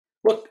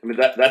Look, I mean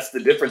that's the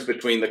difference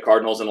between the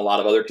Cardinals and a lot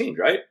of other teams,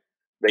 right?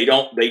 They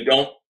don't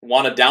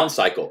want a down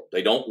cycle.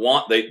 They don't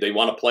want they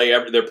want to play.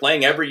 They're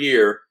playing every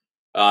year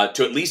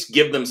to at least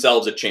give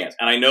themselves a chance.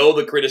 And I know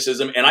the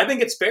criticism, and I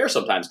think it's fair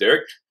sometimes,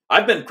 Derek.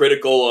 I've been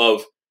critical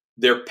of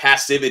their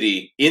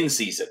passivity in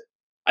season.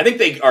 I think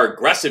they are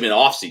aggressive in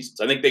off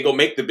seasons. I think they go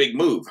make the big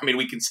move. I mean,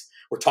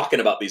 we're talking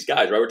about these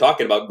guys, right? We're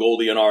talking about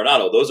Goldie and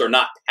Arenado. Those are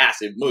not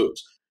passive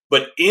moves,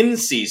 but in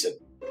season.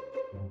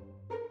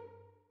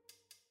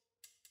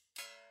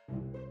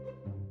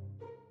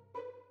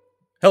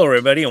 Hello,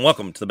 everybody, and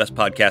welcome to the best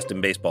podcast in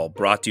baseball,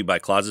 brought to you by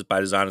Closets by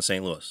Design of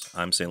St. Louis.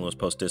 I'm St. Louis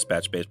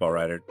Post-Dispatch baseball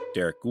writer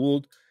Derek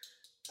Gould,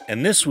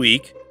 and this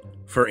week,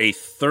 for a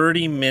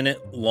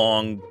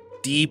 30-minute-long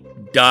deep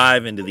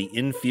dive into the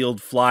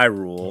infield fly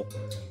rule,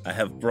 I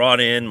have brought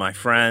in my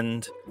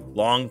friend,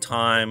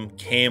 longtime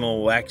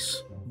KMOX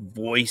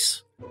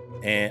voice,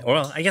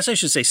 well, I guess I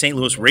should say St.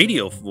 Louis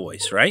radio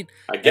voice, right?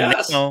 I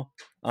guess. And now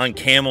on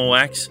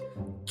KMOX,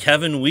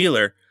 Kevin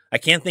Wheeler. I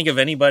can't think of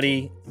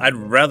anybody I'd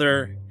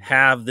rather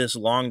have this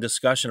long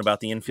discussion about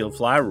the infield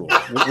fly rule.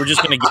 We're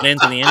just going to get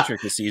into the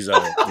intricacies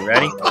of it. You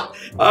ready?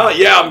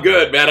 Yeah, I'm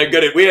good, man. I'm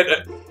good. We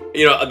had,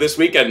 this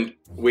weekend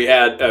we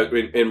had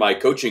in my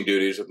coaching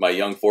duties with my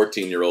young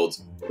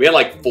 14-year-olds, we had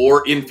like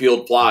 4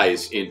 infield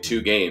flies in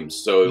 2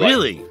 games. So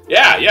really,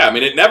 yeah. I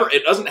mean, it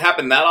doesn't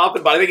happen that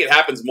often, but I think it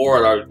happens more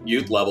at our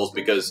youth levels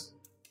because,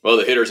 well,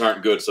 the hitters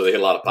aren't good, so they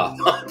hit a lot of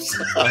pop-ups.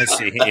 I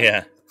see.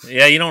 Yeah.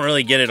 Yeah, you don't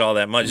really get it all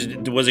that much.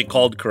 Was it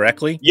called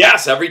correctly?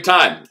 Yes, every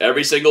time.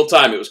 Every single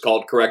time it was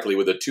called correctly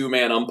with a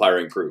 2-man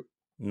umpiring crew.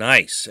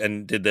 Nice.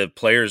 And did the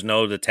players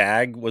know the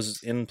tag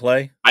was in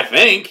play? I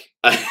think.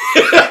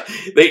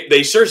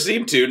 They sure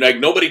seemed to. Like,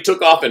 nobody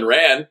took off and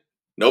ran.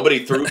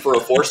 Nobody threw for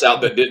a force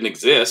out that didn't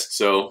exist.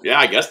 So, yeah,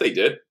 I guess they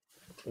did.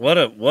 What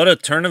a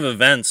turn of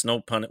events. No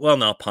pun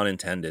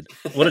intended.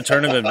 What a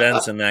turn of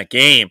events in that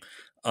game.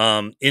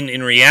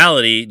 In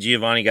reality,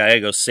 Giovanni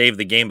Gallegos saved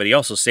the game, but he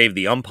also saved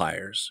the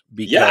umpires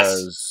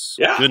because,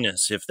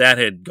 goodness, if that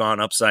had gone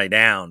upside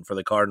down for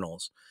the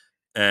Cardinals,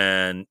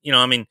 and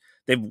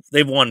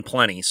they've won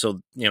plenty,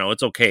 so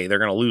it's okay. They're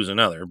going to lose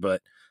another,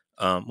 but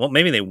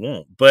maybe they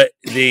won't. But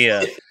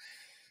if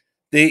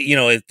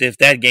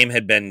that game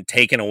had been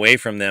taken away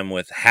from them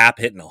with Happ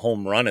hitting a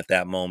home run at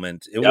that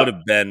moment, it would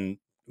have been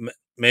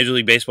Major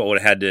League Baseball would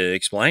have had to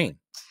explain.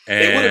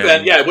 It would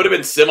have been, it would have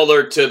been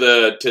similar to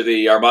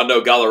the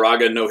Armando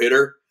Galarraga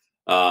no-hitter,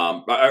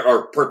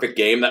 or perfect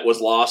game that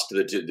was lost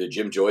to the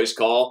Jim Joyce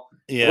call.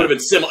 Yeah. It would have been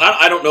similar.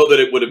 I don't know that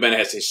it would have been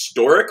as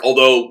historic,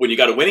 although when you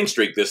got a winning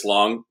streak this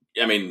long,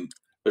 I mean,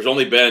 there's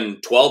only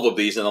been 12 of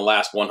these in the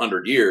last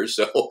 100 years,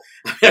 so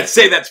I'd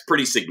say that's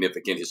pretty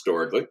significant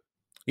historically.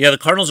 Yeah, the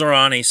Cardinals are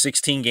on a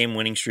 16-game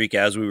winning streak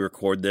as we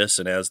record this,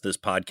 and as this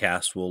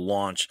podcast will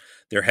launch,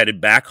 they're headed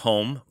back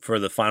home for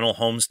the final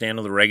homestand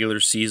of the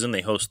regular season.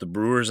 They host the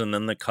Brewers and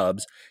then the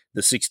Cubs.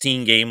 The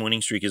 16-game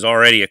winning streak is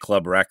already a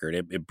club record.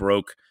 It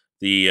broke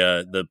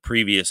the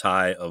previous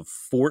high of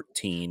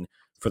 14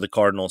 for the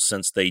Cardinals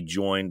since they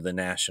joined the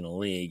National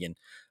League, and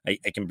I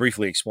can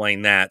briefly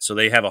explain that. So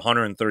they have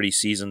 130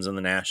 seasons in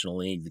the National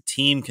League. The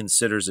team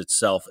considers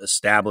itself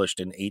established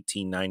in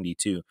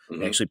 1892. Mm-hmm.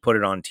 They actually put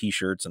it on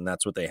T-shirts, and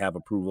that's what they have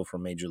approval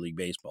from Major League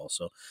Baseball.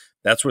 So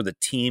that's where the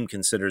team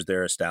considers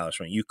their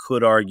establishment. You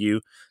could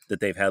argue that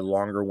they've had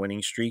longer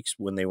winning streaks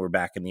when they were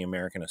back in the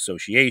American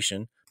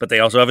Association, but they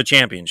also have a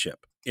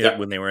championship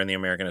when they were in the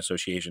American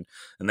Association.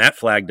 And that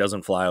flag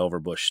doesn't fly over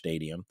Busch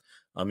Stadium.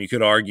 You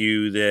could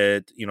argue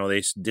that,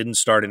 they didn't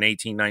start in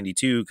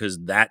 1892 because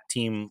that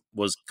team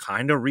was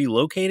kind of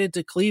relocated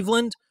to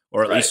Cleveland,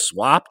 or at least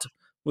swapped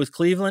with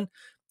Cleveland.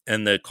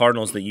 And the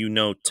Cardinals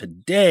that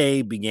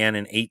today began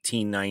in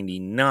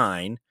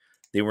 1899.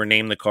 They were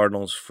named the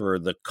Cardinals for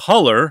the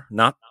color,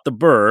 not the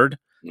bird.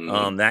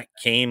 Mm-hmm. That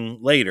came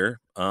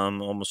later,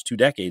 almost 2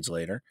 decades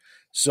later.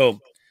 So,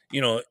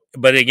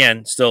 but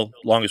again, still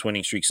longest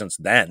winning streak since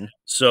then.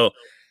 So,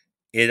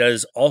 it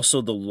is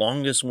also the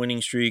longest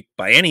winning streak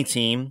by any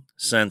team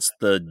since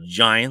the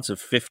Giants of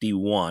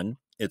 51.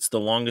 It's the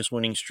longest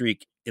winning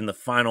streak in the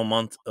final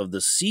month of the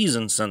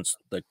season since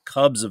the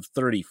Cubs of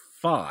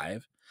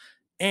 35.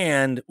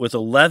 And with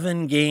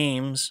 11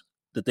 games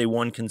that they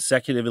won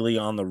consecutively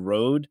on the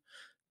road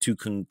to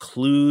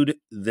conclude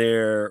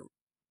their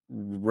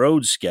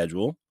road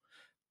schedule,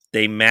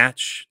 they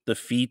match the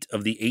feat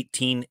of the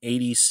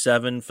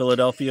 1887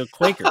 Philadelphia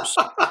Quakers,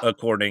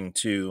 according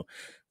to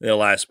the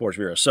Elias Sports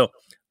Bureau. So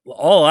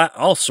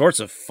all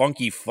sorts of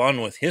funky fun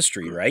with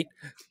history, right?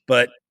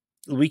 But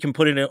we can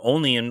put it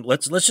only in.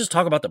 Let's just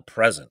talk about the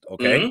present,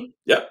 okay? Mm-hmm.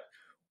 Yep.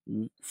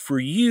 For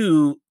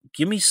you,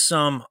 give me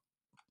some,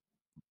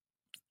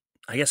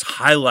 I guess,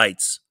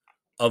 highlights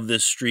of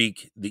this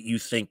streak that you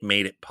think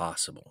made it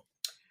possible.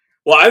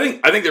 Well, I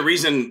think the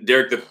reason,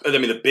 Derek,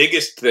 the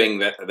biggest thing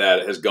that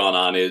has gone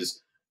on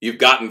is you've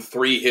gotten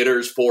 4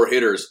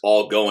 hitters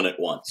all going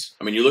at once.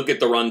 I mean, you look at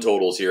the run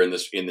totals here in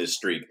this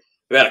streak.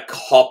 They've had a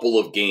couple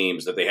of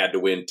games that they had to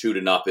win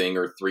 2-0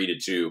 or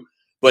 3-2,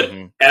 but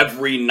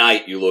every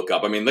night you look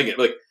up. I mean,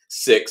 look,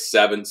 6,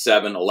 7,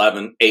 7,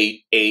 11,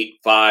 8, 8,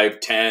 5,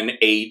 10,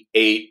 8,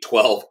 8,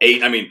 12,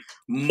 8. I mean,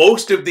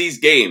 most of these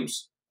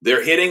games,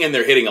 they're hitting and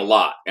they're hitting a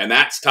lot. And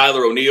that's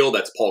Tyler O'Neill.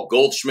 That's Paul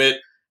Goldschmidt.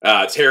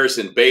 It's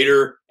Harrison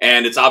Bader.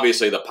 And it's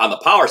obviously on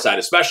the power side,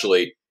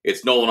 especially,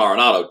 it's Nolan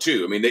Arenado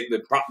too. I mean,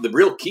 the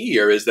real key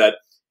here is that,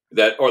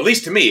 or at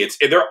least to me,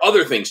 there are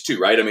other things too,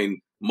 right? I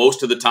mean,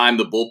 most of the time,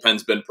 the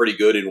bullpen's been pretty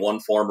good in one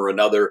form or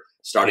another.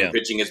 Starting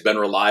pitching has been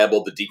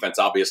reliable. The defense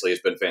obviously has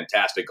been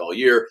fantastic all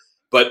year.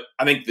 But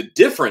I think the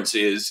difference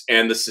is,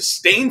 and the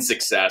sustained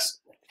success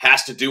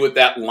has to do with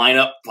that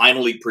lineup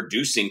finally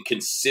producing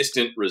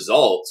consistent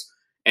results.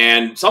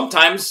 And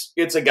sometimes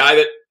it's a guy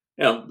that,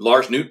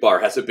 Lars Nootbaar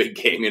has a big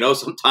game.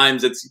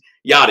 Sometimes it's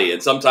Yadi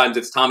and sometimes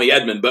it's Tommy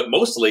Edman. But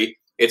mostly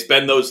it's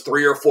been those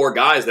 3 or 4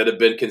 guys that have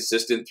been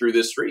consistent through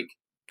this streak.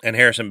 And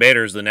Harrison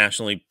Bader is the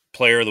National League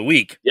Player of the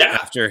Week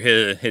after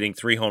hitting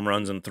 3 home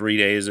runs in 3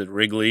 days at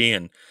Wrigley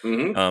and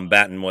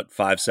batting,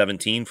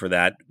 .517 for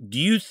that. Do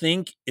you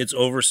think it's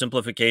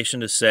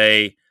oversimplification to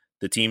say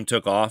the team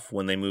took off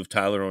when they moved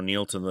Tyler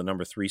O'Neill to the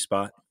number 3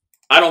 spot?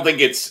 I don't think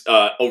it's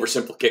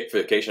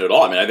oversimplification at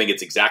all. I mean, I think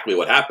it's exactly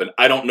what happened.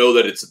 I don't know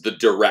that it's the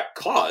direct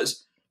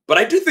cause, but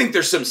I do think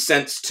there's some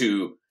sense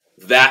to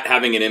that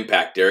having an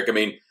impact, Derek. I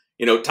mean,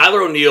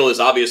 Tyler O'Neill has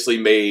obviously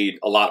made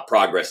a lot of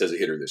progress as a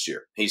hitter this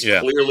year. He's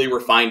clearly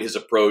refined his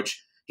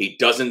approach. He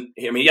doesn't,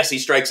 yes, he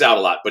strikes out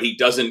a lot, but he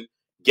doesn't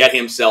get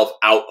himself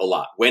out a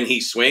lot. When he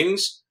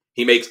swings,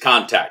 he makes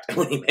contact. And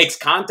when he makes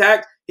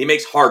contact, he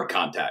makes hard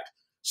contact.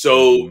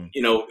 So,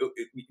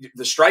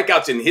 the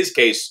strikeouts in his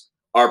case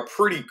are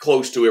pretty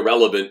close to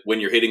irrelevant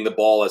when you're hitting the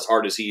ball as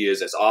hard as he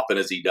is, as often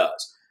as he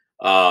does.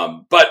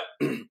 But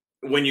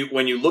when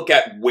you look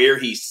at where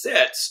he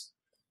sits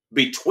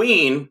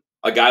between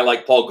a guy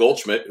like Paul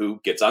Goldschmidt,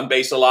 who gets on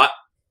base a lot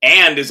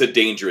and is a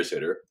dangerous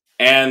hitter,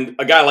 and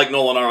a guy like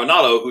Nolan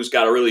Arenado, who's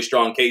got a really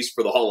strong case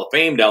for the Hall of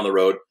Fame down the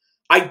road,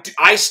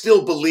 I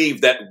still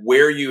believe that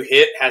where you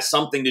hit has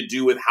something to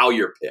do with how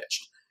you're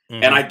pitched.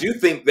 Mm-hmm. And I do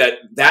think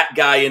that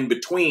guy in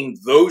between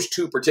those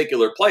two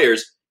particular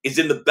players is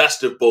in the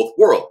best of both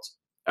worlds.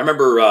 I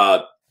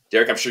remember,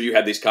 Derek, I'm sure you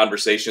had these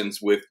conversations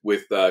with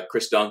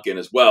Chris Duncan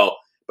as well,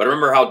 but I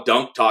remember how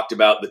Dunk talked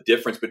about the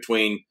difference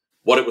between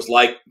what it was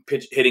like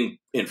hitting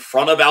in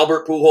front of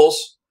Albert Pujols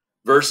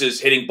versus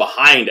hitting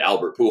behind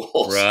Albert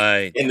Pujols.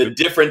 Right. And the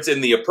difference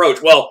in the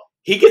approach. Well,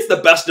 he gets the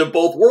best of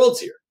both worlds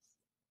here.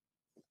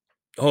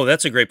 Oh,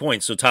 that's a great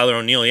point. So Tyler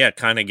O'Neill,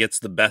 kind of gets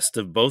the best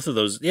of both of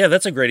those. Yeah,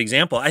 that's a great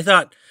example. I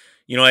thought,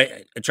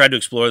 I tried to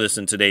explore this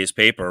in today's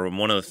paper, and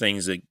one of the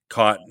things that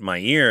caught my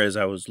ear as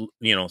I was,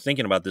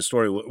 thinking about this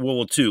story,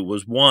 well, 2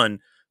 was one,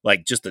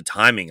 like just the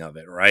timing of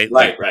it, right?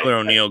 Right. Tyler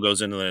O'Neill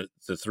goes into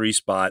the 3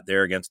 spot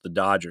there against the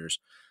Dodgers.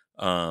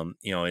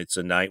 It's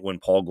a night when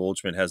Paul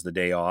Goldschmidt has the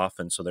day off,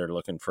 and so they're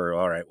looking for,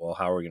 all right, well,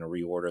 how are we going to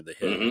reorder the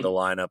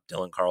lineup?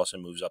 Dylan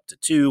Carlson moves up to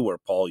 2, where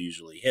Paul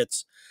usually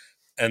hits.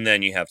 And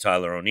then you have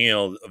Tyler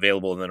O'Neill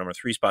available in the number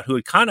 3 spot, who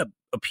had kind of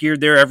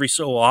appeared there every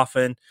so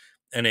often.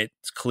 And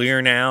it's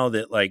clear now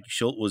that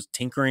Schilt was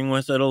tinkering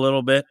with it a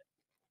little bit.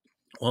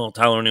 Well,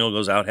 Tyler O'Neill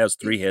goes out, has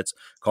 3 hits.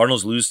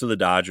 Cardinals lose to the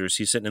Dodgers.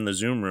 He's sitting in the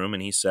Zoom room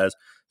and he says,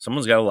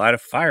 "Someone's got to light a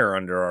fire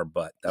under our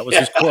butt." That was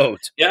his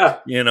quote. Yeah.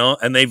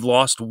 And they've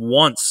lost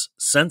once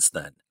since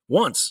then.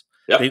 Once.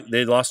 Yep.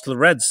 They lost to the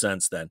Reds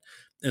since then.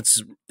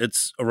 It's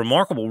a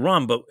remarkable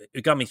run, but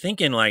it got me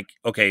thinking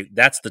okay,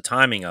 that's the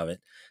timing of it.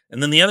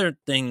 And then the other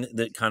thing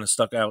that kind of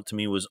stuck out to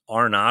me was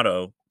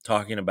Arenado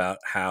talking about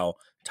how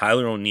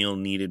Tyler O'Neill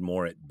needed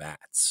more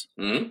at-bats.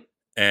 Mm-hmm.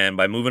 And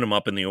by moving him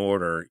up in the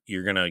order,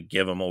 you're going to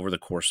give him over the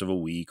course of a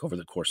week, over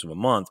the course of a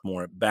month,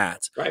 more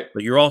at-bats. Right.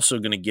 But you're also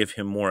going to give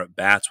him more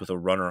at-bats with a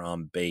runner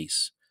on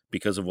base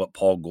because of what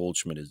Paul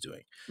Goldschmidt is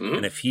doing. Mm-hmm.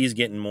 And if he's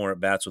getting more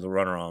at-bats with a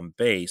runner on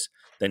base,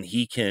 then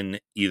he can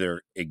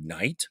either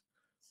ignite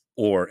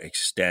or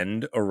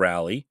extend a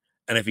rally.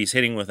 And if he's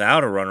hitting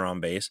without a runner on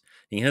base,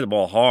 he can hit the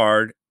ball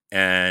hard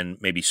and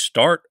maybe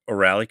start a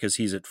rally because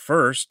he's at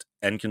first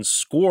and can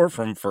score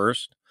from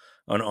first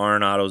on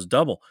Arenado's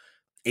double.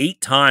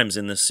 8 times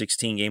in this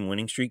 16-game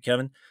winning streak,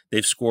 Kevin,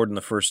 they've scored in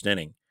the first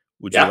inning.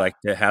 Would you like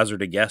to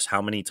hazard a guess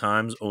how many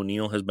times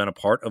O'Neill has been a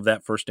part of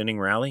that first inning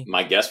rally?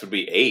 My guess would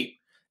be 8.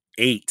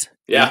 8.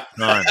 Yeah.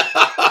 8 times.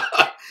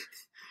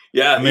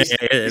 Yeah, I mean,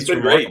 it's been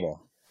remarkable.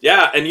 Great.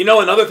 Yeah, and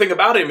another thing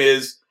about him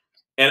is,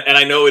 and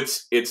I know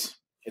it's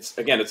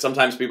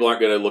sometimes people aren't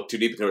going to look too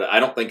deep into it. I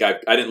don't think I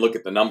didn't look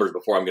at the numbers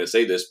before I'm going to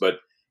say this, but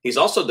he's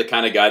also the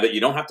kind of guy that you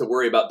don't have to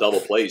worry about double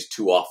plays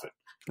too often.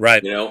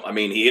 Right.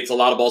 He hits a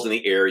lot of balls in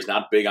the air. He's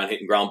not big on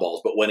hitting ground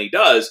balls, but when he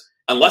does,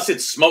 unless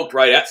it's smoked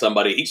right at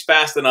somebody, he's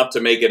fast enough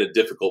to make it a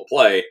difficult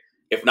play,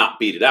 if not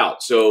beat it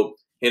out. So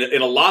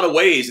in a lot of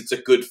ways, it's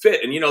a good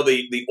fit. And,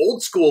 the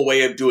old school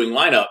way of doing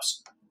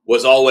lineups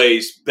was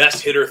always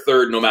best hitter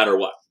third no matter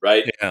what,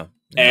 right? Yeah.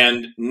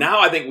 And now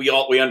I think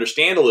we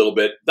understand a little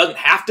bit. It doesn't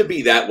have to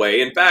be that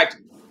way. In fact,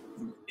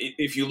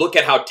 if you look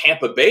at how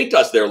Tampa Bay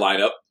does their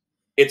lineup,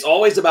 it's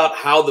always about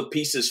how the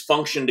pieces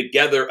function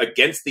together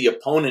against the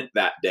opponent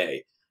that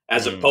day,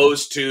 as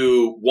opposed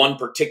to one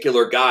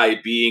particular guy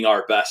being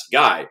our best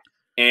guy.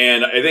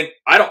 And I think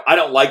I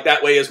don't like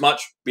that way as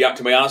much.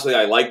 To be honest with you,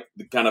 I like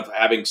kind of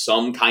having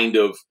some kind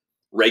of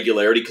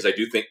regularity because I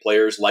do think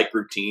players like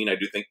routine. I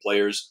do think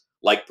players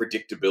like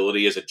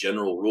predictability as a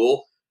general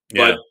rule.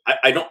 But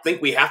I don't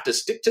think we have to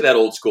stick to that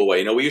old school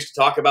way. We used to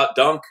talk about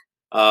Dunk,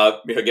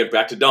 get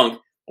back to Dunk,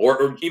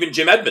 or even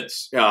Jim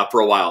Edmonds for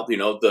a while.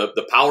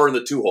 The power in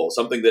the two hole,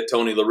 something that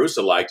Tony La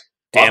Russa liked.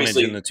 Damage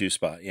in the two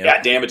spot.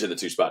 Yeah, damage in the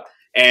two spot.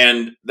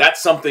 And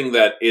that's something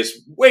that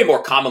is way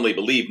more commonly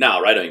believed now,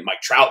 right? I mean,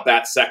 Mike Trout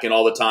bats second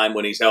all the time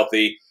when he's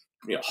healthy.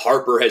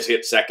 Harper has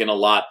hit second a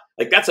lot.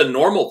 Like, that's a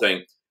normal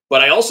thing.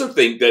 But I also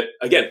think that,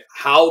 again,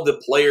 how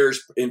the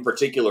players in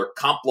particular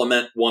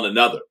complement one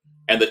another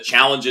and the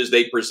challenges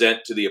they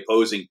present to the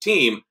opposing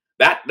team,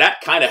 that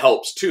kind of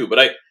helps too.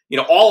 But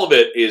all of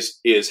it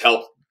is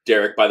helped,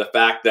 Derek, by the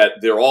fact that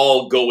they're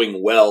all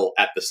going well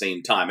at the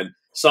same time. And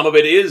some of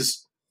it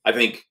is, I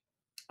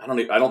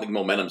don't think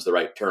momentum's the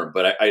right term,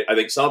 but I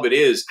think some of it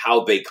is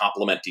how they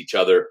complement each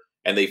other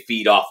and they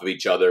feed off of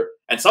each other.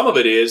 And some of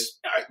it is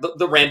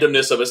the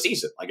randomness of a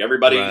season. Like,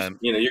 everybody, right.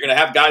 You're going to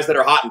have guys that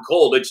are hot and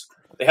cold.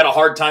 They had a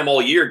hard time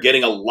all year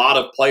getting a lot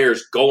of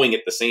players going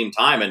at the same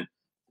time. And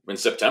in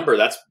September,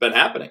 that's been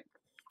happening.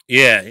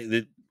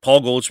 Yeah.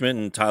 Paul Goldschmidt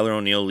and Tyler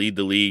O'Neill lead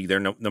the league. They're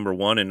number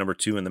 1 and number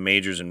 2 in the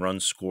majors in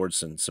runs scored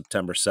since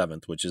September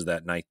 7th, which is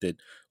that night that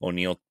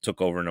O'Neill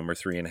took over number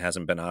 3 and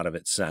hasn't been out of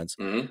it since.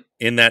 Mm-hmm.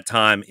 In that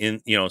time,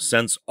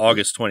 since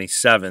August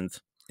 27th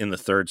in the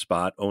third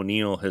spot,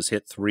 O'Neill has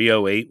hit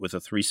 308 with a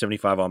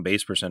 375 on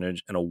base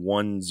percentage and a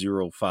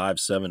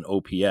 1057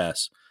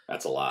 OPS.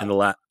 That's a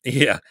lot.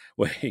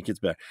 It gets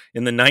better.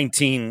 In the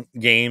 19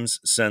 games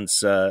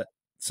since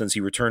he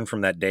returned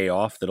from that day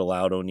off that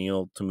allowed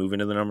O'Neill to move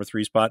into the number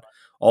 3 spot,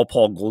 all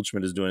Paul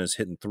Goldschmidt is doing is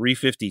hitting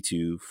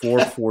 352,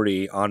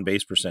 440 on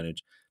base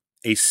percentage,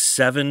 a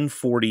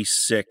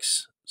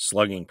 746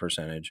 slugging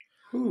percentage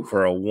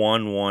for a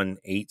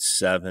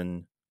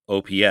 1187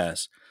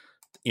 OPS.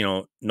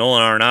 Nolan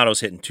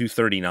Arenado's hitting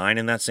 239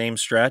 in that same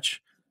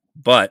stretch,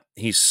 but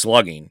he's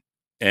slugging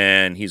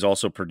and he's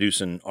also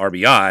producing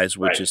RBIs,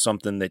 which is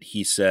something that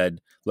he said,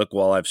 look,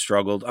 while I've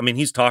struggled, I mean,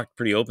 he's talked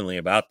pretty openly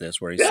about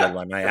this where he said,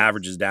 like, my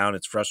average is down.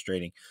 It's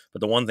frustrating. But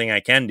the one thing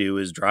I can do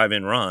is drive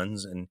in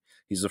runs. And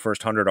he's the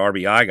first 100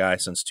 RBI guy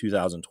since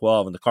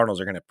 2012. And the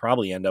Cardinals are going to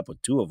probably end up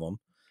with 2 of them.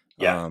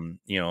 Yeah.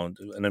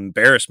 An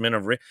embarrassment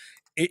of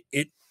it.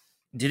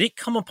 Did it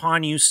come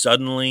upon you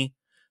suddenly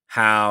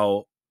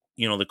how,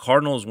 the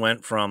Cardinals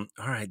went from,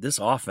 all right, this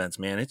offense,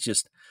 man, it's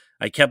just,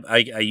 I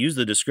use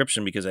the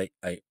description because I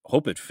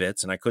hope it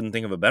fits and I couldn't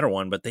think of a better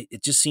one, but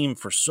it just seemed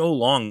for so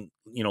long,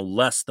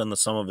 less than the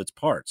sum of its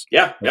parts.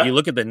 Yeah. You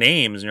look at the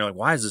names and you're like,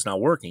 why is this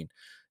not working?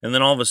 And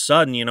then all of a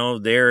sudden,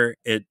 they're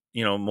at,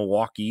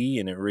 Milwaukee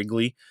and at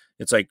Wrigley,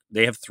 it's like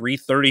they have 3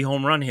 30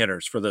 home run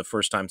hitters for the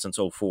first time since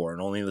 2004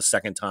 and only the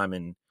second time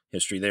in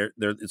history.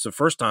 It's the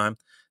first time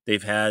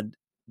they've had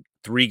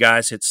 3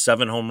 guys hit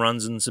 7 home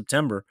runs in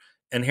September,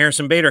 and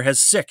Harrison Bader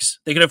has 6.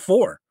 They could have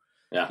 4.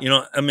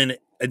 Yeah. I mean,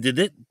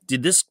 did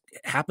this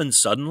happen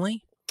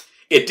suddenly?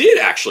 It did,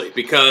 actually,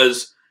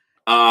 because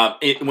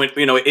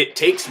it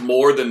takes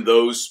more than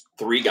those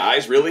 3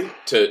 guys really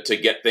to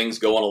get things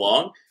going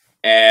along.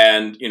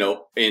 And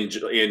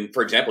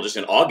for example, just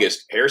in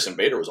August, Harrison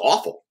Bader was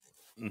awful.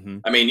 Mm-hmm.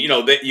 I mean,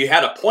 you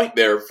had a point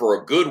there for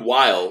a good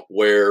while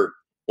where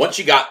once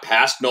you got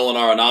past Nolan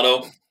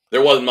Arenado,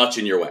 there wasn't much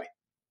in your way.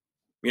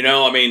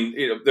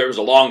 There was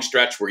a long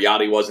stretch where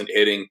Yachty wasn't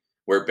hitting,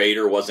 where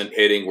Bader wasn't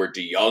hitting, where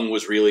DeYoung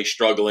was really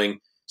struggling.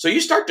 So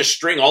you start to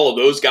string all of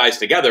those guys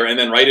together and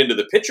then right into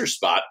the pitcher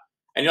spot.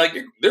 And you're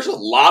like, there's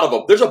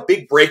a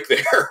big break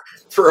there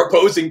for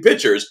opposing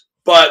pitchers.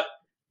 But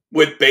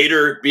with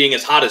Bader being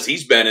as hot as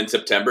he's been in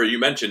September, you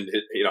mentioned,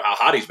 how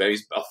hot he's been.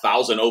 He's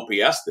 1,000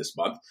 OPS this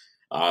month.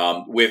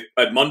 With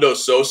Edmundo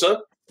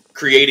Sosa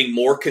creating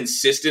more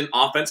consistent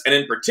offense and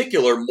in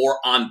particular more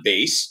on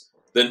base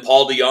than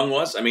Paul DeYoung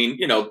was. I mean,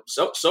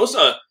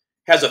 Sosa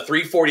has a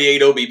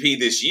 348 OBP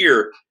this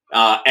year,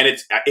 and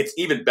it's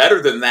even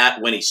better than that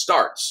when he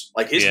starts.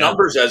 Like, his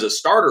numbers as a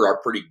starter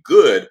are pretty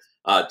good.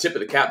 Tip of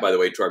the cap, by the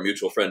way, to our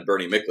mutual friend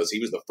Bernie Miklas. He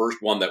was the first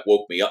one that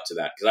woke me up to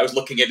that because I was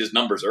looking at his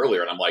numbers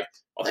earlier, and I'm like,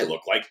 "Oh, they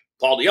look like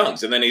Paul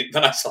DeYoung's." And then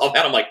I saw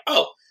that, I'm like,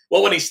 "Oh,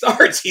 well, when he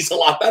starts, he's a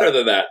lot better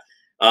than that."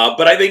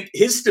 But I think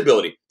his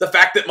stability, the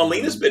fact that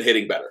Molina's been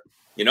hitting better,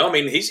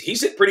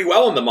 he's hit pretty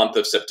well in the month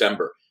of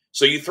September.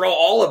 So you throw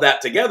all of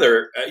that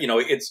together,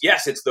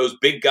 it's those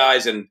big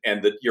guys, and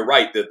you're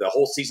right, the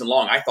whole season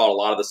long, I thought a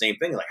lot of the same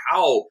thing. Like,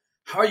 how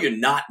are you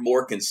not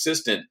more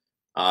consistent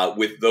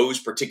with those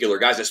particular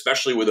guys,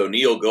 especially with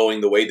O'Neill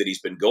going the way that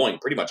he's been going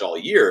pretty much all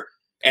year?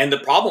 And the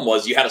problem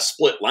was you had a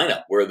split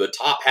lineup where the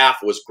top half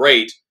was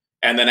great,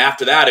 and then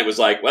after that it was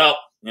like, well,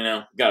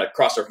 got to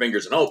cross our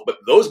fingers and hope. But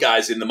those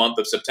guys in the month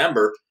of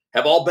September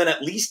have all been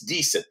at least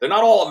decent. They're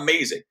not all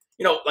amazing.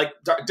 Like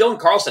Dylan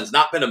Carlson's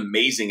not been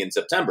amazing in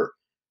September,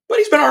 but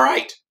he's been all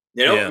right.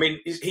 I mean,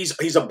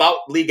 he's about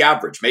league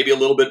average, maybe a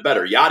little bit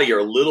better. Yachty are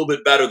a little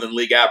bit better than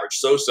league average.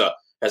 Sosa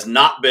has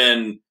not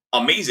been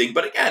amazing,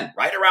 but again,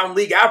 right around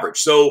league average.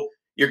 So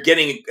you're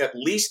getting at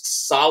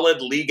least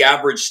solid league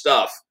average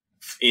stuff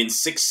in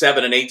 6,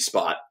 7, and 8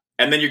 spot.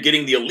 And then you're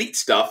getting the elite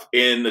stuff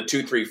in the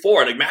 2, 3,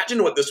 4. And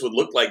imagine what this would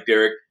look like,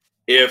 Derek,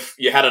 if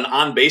you had an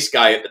on-base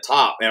guy at the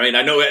top. I mean,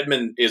 I know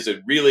Edman is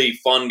a really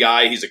fun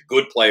guy. He's a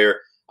good player.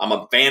 I'm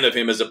a fan of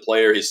him as a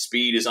player. His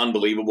speed is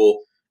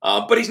unbelievable.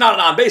 But he's not an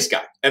on-base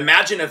guy.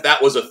 Imagine if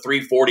that was a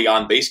 340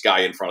 on-base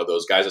guy in front of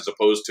those guys as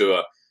opposed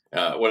to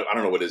I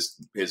don't know what his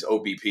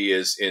OBP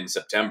is in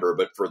September,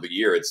 but for the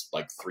year it's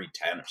like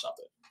 310 or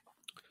something.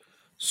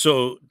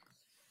 So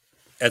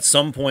at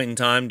some point in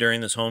time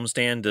during this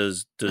homestand,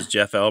 does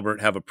Jeff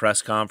Albert have a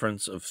press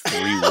conference of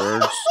 3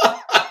 words?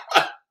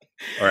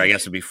 Or I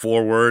guess it'd be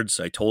 4 words.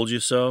 I told you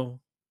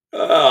so.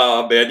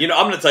 Oh man, I'm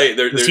going to tell you.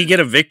 Does he get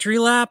a victory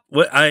lap?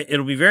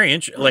 It'll be very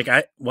interesting. Like,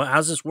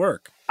 how's this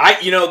work?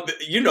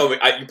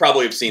 You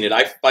probably have seen it.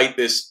 I fight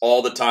this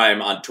all the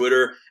time on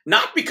Twitter,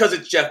 not because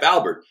it's Jeff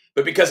Albert,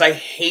 but because I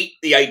hate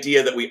the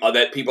idea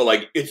that people are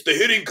like, it's the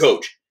hitting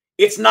coach.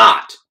 It's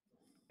not.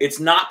 It's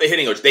not the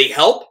hitting coach. They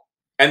help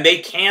and they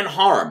can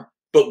harm,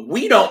 but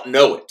we don't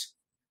know it.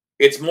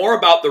 It's more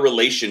about the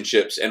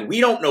relationships, and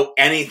we don't know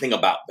anything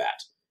about that.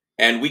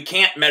 And we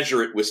can't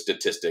measure it with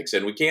statistics,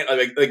 and we can't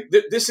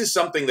this is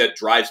something that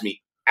drives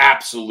me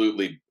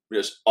absolutely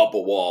just up a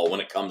wall when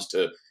it comes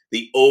to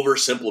the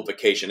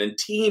oversimplification. And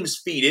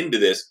teams feed into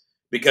this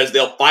because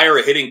they'll fire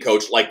a hitting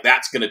coach like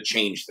that's going to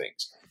change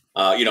things.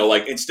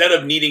 Like instead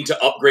of needing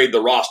to upgrade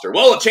the roster,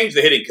 well, it'll change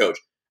the hitting coach.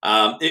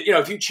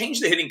 If you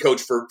change the hitting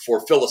coach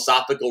for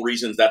philosophical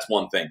reasons, that's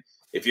one thing.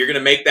 If you're going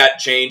to make that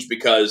change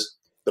because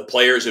the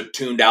players have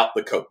tuned out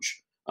the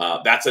coach,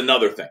 that's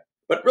another thing.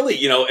 But really,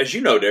 as you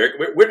know, Derek,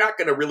 we're not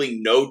going to really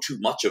know too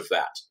much of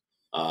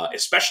that,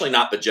 especially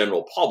not the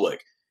general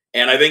public.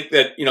 And I think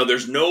that,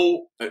 there's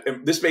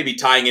this may be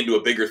tying into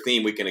a bigger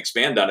theme we can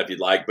expand on if you'd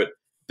like, but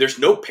there's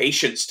no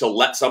patience to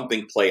let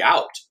something play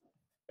out.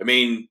 I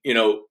mean,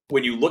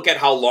 when you look at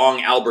how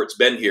long Albert's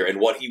been here and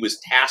what he was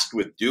tasked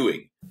with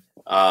doing,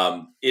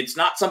 it's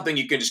not something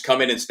you can just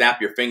come in and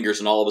snap your fingers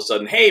and all of a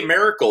sudden, hey,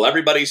 miracle,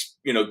 everybody's,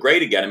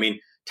 great again. I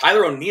mean,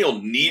 Tyler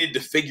O'Neill needed to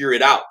figure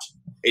it out.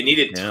 It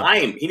needed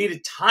time. He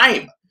needed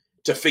time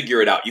to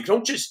figure it out. You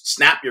don't just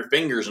snap your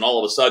fingers and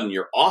all of a sudden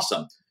you're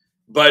awesome.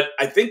 But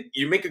I think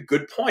you make a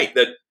good point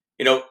that,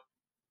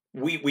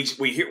 we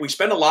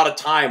spend a lot of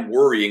time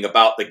worrying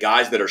about the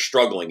guys that are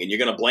struggling, and you're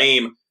going to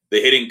blame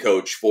the hitting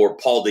coach for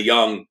Paul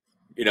DeJong,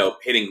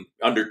 hitting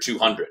under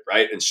 200,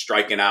 right, and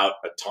striking out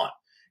a ton.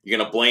 You're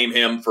going to blame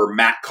him for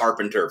Matt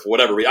Carpenter for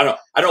whatever reason.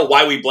 I don't know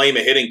why we blame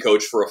a hitting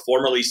coach for a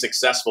formerly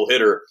successful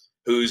hitter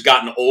who's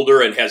gotten older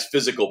and has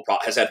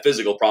had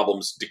physical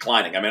problems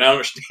declining. I mean, I don't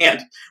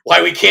understand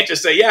why we can't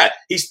just say, yeah,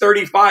 he's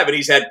 35 and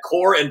he's had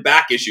core and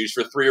back issues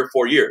for 3 or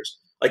 4 years.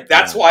 Like,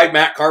 that's why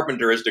Matt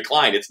Carpenter has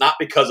declined. It's not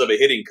because of a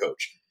hitting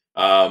coach.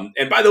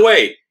 And by the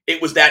way,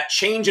 it was that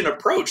change in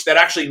approach that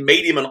actually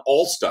made him an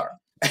all-star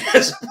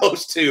as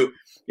opposed to,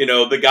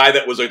 the guy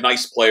that was a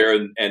nice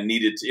player and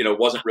needed,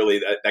 wasn't really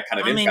that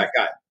kind of impact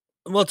guy.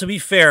 Well, to be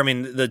fair, I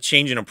mean, the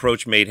change in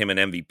approach made him an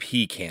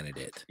MVP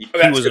candidate. He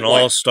That's was a an good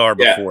point. all-star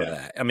Yeah, before yeah,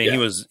 that. I mean,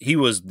 yeah. he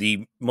was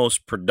the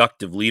most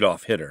productive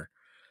leadoff hitter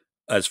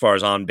as far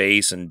as on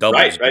base and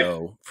doubles Right.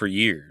 go for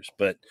years.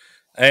 But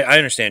I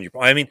understand your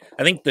point. I mean,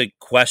 I think the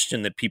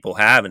question that people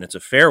have, and it's a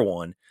fair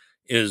one,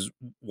 is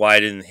why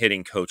didn't the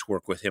hitting coach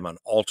work with him on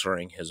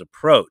altering his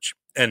approach?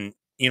 And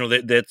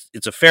that's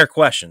it's a fair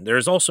question. There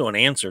is also an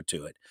answer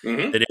to it.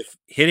 Mm-hmm. That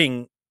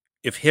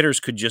if hitters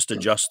could just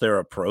adjust their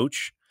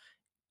approach,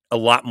 a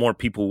lot more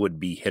people would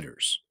be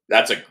hitters.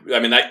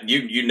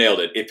 You nailed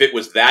it. If it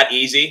was that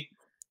easy,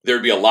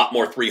 there'd be a lot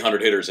more 300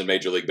 hitters in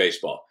Major League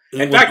Baseball.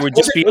 In fact, there would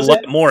just be a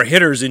lot more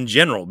hitters in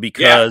general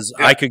because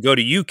I could go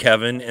to you,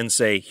 Kevin, and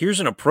say,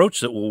 here's an approach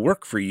that will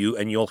work for you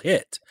and you'll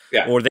hit.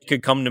 Yeah. Or they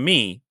could come to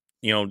me,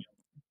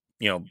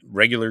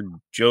 regular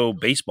Joe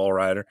baseball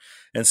writer,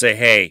 and say,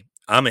 hey,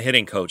 I'm a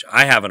hitting coach.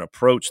 I have an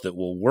approach that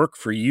will work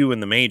for you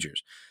in the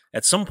majors.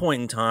 At some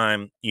point in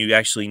time, you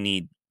actually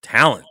need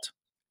talent.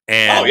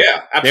 And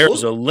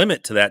there's a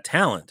limit to that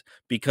talent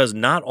because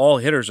not all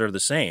hitters are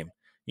the same.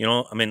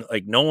 No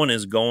one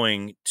is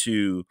going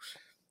to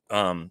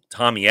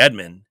Tommy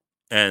Edman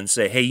and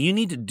say, hey, you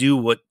need to do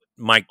what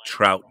Mike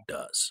Trout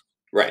does.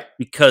 Right.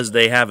 Because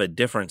they have a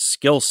different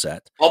skill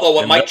set. Although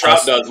what Mike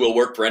Trout does will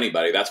work for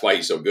anybody. That's why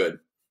he's so good.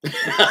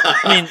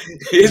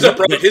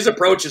 His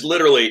approach is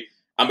literally,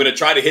 I'm going to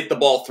try to hit the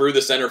ball through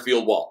the center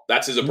field wall.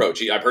 That's his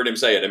approach. I've heard him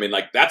say it. I mean,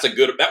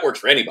 that works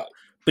for anybody.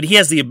 But he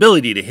has the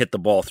ability to hit the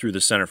ball through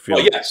the center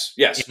field. Oh, yes.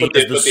 But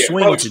the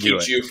approach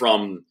keeps you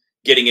from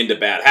getting into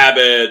bad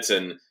habits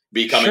and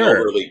becoming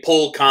overly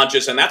pull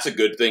conscious, and that's a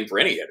good thing for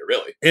any hitter,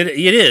 really. It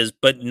is,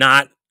 but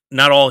not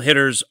all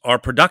hitters are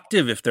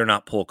productive if they're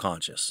not pull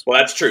conscious. Well,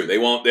 that's true. They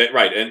won't.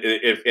 Right, and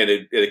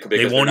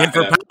they won't hit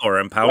for power,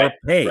 and power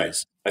pays.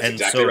 Right. That's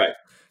exactly right.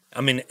 I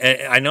mean,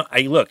 I know.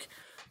 Look.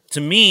 To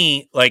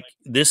me, like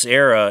this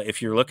era,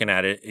 if you're looking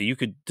at it, you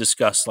could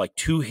discuss like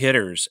 2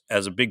 hitters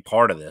as a big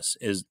part of this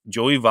is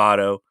Joey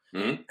Votto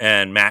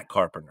and Matt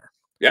Carpenter.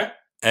 Yeah.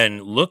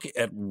 And look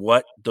at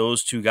what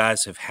those 2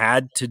 guys have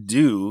had to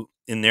do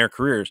in their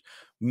careers,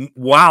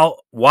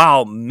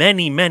 while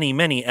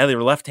many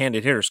other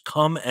left-handed hitters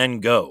come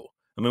and go.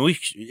 I mean,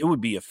 it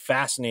would be a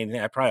fascinating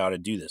thing. I probably ought to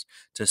do this,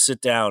 to sit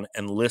down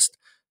and list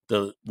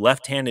the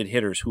left-handed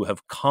hitters who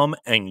have come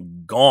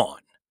and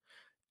gone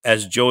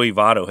as Joey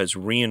Votto has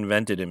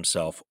reinvented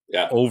himself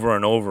over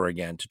and over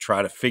again to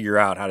try to figure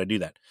out how to do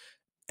that.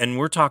 And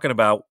we're talking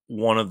about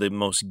one of the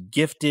most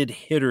gifted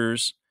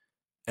hitters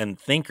and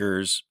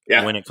thinkers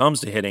when it comes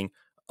to hitting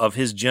of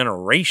his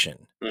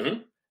generation.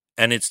 Mm-hmm.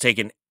 And it's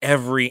taken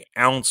every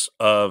ounce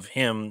of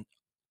him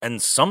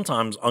and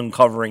sometimes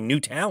uncovering new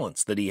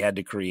talents that he had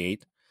to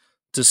create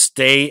to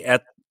stay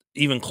at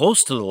even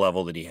close to the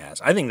level that he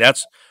has. I think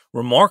that's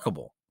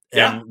remarkable.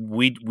 And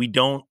we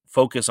don't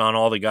focus on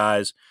all the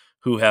guys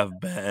who have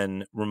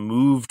been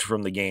removed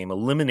from the game,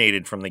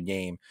 eliminated from the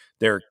game,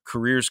 their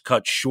careers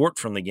cut short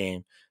from the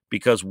game,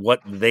 because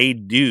what they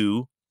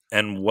do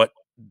and what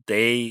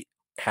they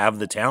have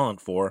the talent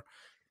for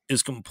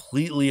is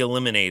completely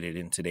eliminated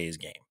in today's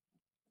game.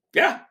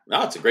 Yeah,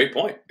 no, it's a great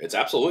point. It's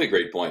absolutely a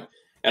great point.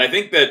 And I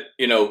think that,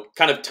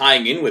 kind of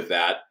tying in with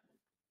that,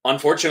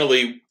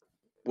 unfortunately,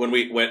 when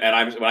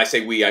I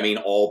say we, I mean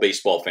all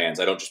baseball fans.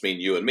 I don't just mean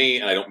you and me,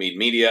 and I don't mean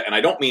media, and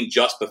I don't mean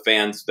just the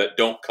fans that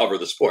don't cover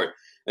the sport.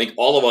 I think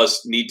all of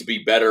us need to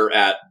be better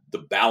at the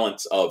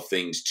balance of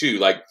things too.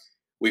 Like,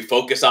 we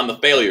focus on the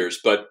failures,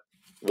 but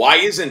why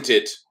isn't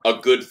it a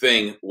good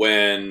thing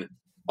when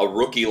a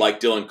rookie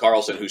like Dylan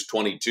Carlson, who's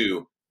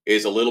 22,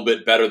 is a little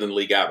bit better than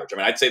league average? I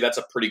mean, I'd say that's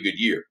a pretty good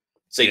year.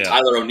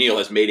 Tyler O'Neill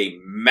has made a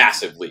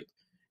massive leap.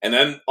 And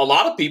then a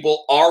lot of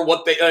people are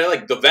what they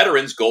like. The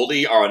veterans,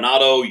 Goldie,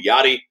 Arenado,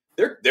 Yachty,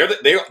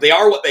 they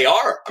are what they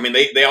are. I mean,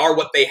 they are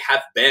what they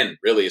have been,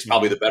 really, is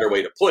probably the better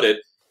way to put it.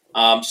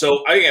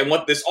 So again,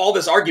 what all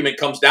this argument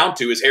comes down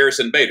to is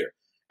Harrison Bader.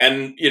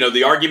 And,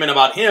 the argument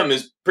about him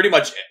is pretty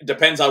much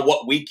depends on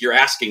what week you're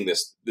asking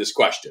this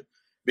question.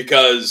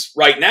 Because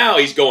right now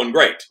he's going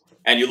great.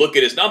 And you look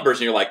at his numbers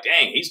and you're like,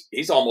 dang,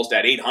 he's almost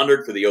at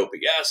 800 for the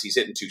OPS. He's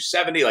hitting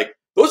 270. Like,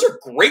 those are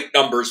great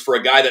numbers for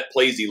a guy that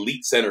plays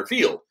elite center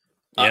field.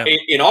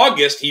 In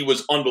August, he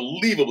was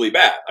unbelievably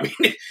bad. I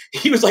mean,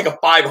 he was like a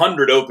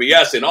 500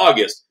 OPS in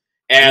August.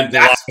 And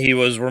he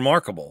was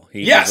remarkable.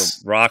 He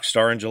was a rock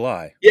star in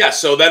July. Yeah,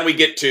 so then we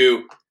get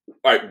to,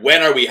 all right,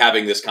 when are we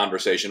having this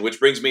conversation? Which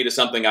brings me to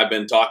something I've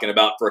been talking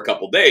about for a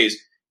couple days,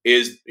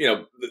 is,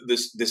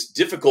 this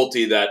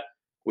difficulty that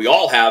we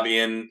all have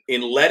in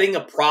letting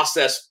a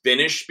process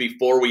finish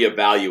before we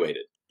evaluate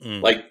it.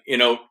 Like,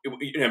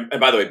 and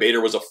by the way,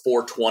 Bader was a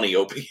 420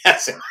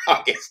 OPS in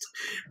August,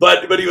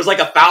 but he was like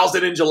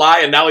 1,000 in July,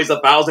 and now he's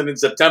 1,000 in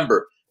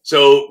September.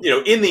 So,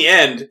 in the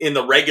end, in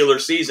the regular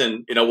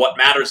season, what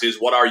matters is,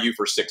 what are you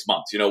for 6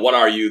 months? What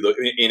are you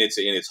in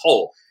its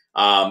whole?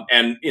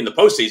 And in the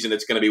postseason,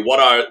 it's going to be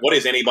what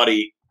is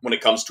anybody when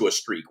it comes to a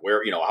streak?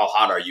 Where, how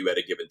hot are you at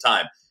a given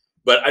time?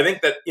 But I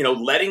think that,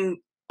 letting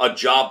a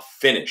job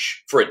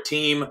finish for a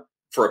team,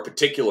 for a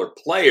particular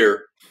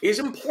player, is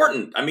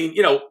important. I mean,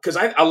 because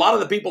a lot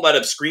of the people that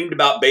have screamed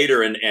about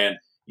Bader, and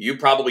you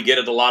probably get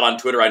it a lot on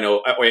Twitter, I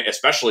know,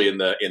 especially in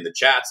the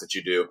chats that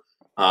you do,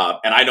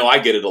 and I know I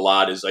get it a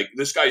lot, is like,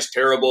 this guy's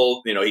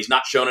terrible, he's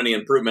not shown any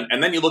improvement.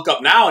 And then you look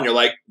up now and you're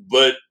like,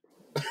 but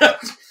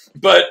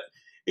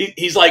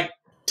he's like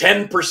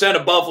 10%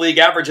 above league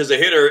average as a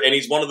hitter, and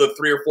he's one of the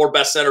 3 or 4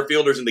 best center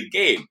fielders in the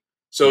game.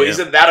 So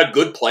isn't that a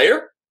good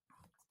player?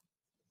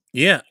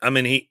 Yeah, I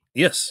mean,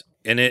 yes.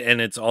 And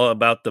it's all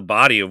about the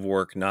body of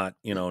work, not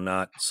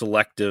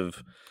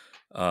selective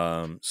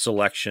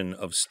selection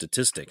of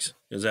statistics.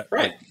 Is that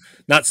right?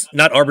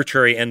 Not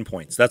arbitrary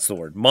endpoints. That's the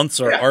word. Months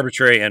are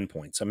arbitrary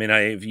endpoints. I mean,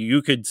 if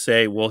you could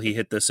say, well, he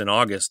hit this in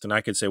August, and I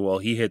could say, well,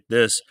 he hit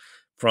this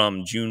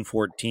from June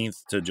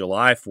 14th to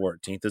July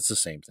 14th. It's the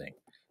same thing.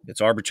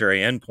 It's arbitrary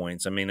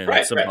endpoints. I mean, and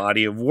it's a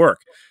body of work.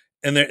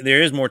 And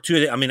there is more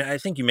to it. I mean, I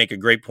think you make a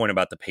great point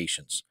about the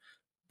patience.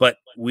 But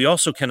we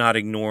also cannot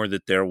ignore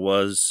that there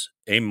was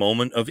a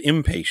moment of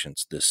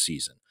impatience this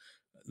season.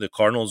 The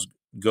Cardinals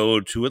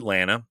go to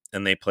Atlanta,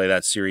 and they play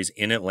that series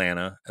in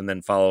Atlanta, and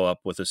then follow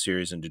up with a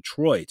series in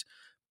Detroit.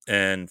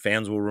 And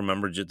fans will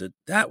remember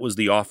that was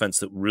the offense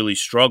that really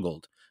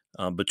struggled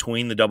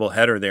between the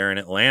doubleheader there in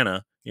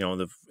Atlanta.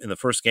 In the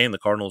first game, the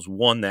Cardinals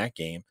won that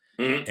game,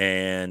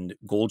 and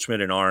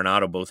Goldschmidt and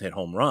Arenado both hit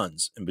home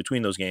runs. And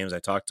between those games, I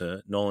talked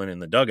to Nolan in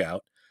the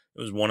dugout.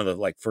 It was one of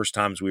the first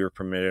times we were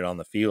permitted on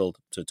the field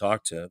to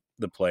talk to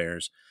the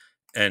players.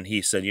 And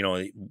he said,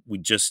 we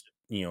just,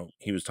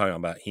 he was talking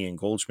about he and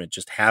Goldschmidt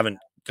just haven't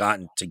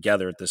gotten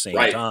together at the same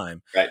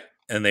time. Right.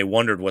 And they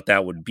wondered what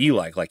that would be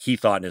like. Like, he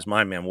thought in his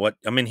mind,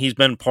 man, he's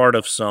been part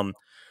of some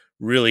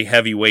really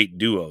heavyweight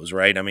duos,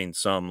 right? I mean,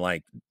 some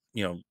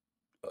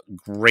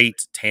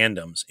great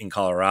tandems in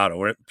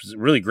Colorado,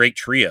 really great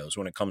trios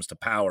when it comes to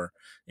power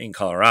in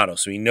Colorado.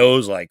 So he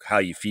knows how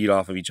you feed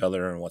off of each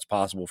other and what's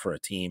possible for a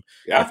team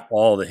if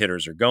all the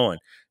hitters are going.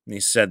 And he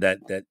said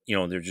that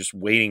they're just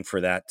waiting for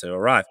that to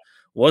arrive.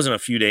 It wasn't a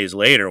few days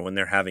later when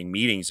they're having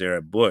meetings there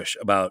at Busch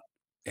about,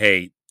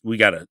 hey, we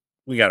got to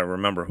we got to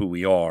remember who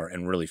we are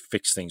and really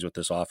fix things with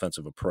this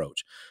offensive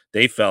approach.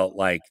 They felt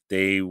like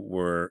they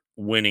were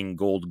winning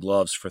gold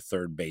gloves for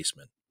third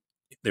baseman.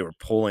 They were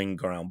pulling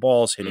ground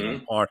balls, hitting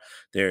them hard.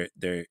 They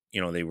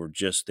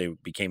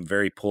became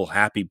very pull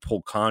happy,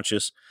 pull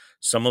conscious.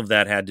 Some of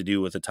that had to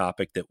do with a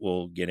topic that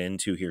we'll get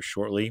into here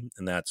shortly,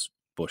 and that's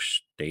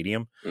Busch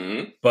Stadium.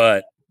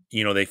 But,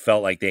 they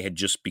felt like they had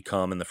just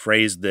become, and the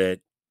phrase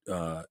that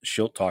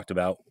Schilt talked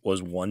about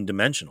was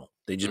one-dimensional.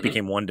 They just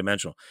became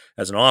one-dimensional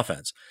as an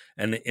offense.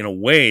 And in a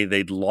way,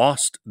 they'd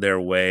lost their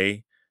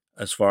way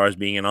as far as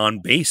being an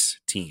on-base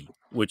team,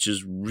 which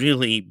has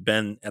really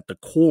been at the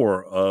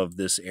core of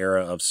this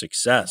era of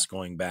success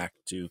going back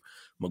to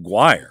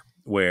McGwire,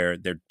 where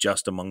they're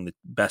just among the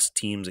best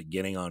teams at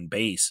getting on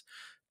base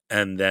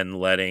and then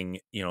letting,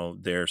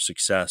 their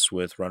success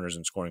with runners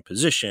in scoring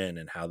position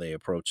and how they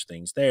approach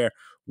things there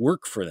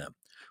work for them.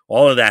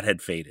 All of that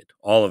had faded,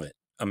 all of it.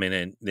 I mean,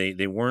 and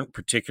they weren't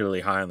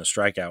particularly high on the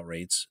strikeout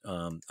rates.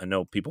 I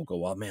know people go,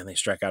 well, man, they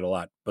strike out a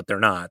lot, but they're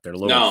not. They're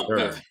low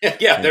third.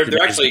 Yeah, they're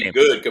actually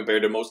good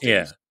compared to most teams.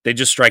 Yeah, they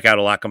just strike out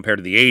a lot compared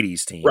to the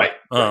 80s team.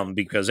 Right.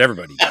 Because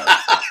everybody does.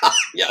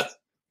 Yes.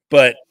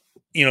 But,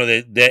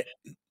 that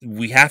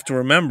we have to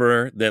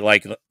remember that,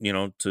 like,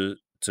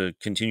 to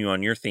continue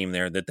on your theme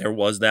there, that there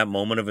was that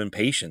moment of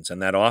impatience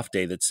and that off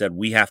day that said,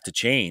 we have to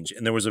change.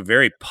 And there was a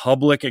very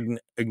public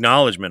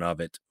acknowledgement of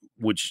it,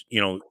 which,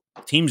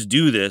 teams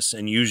do this,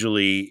 and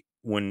usually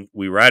when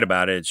we write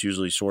about it, it's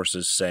usually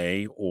sources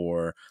say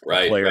or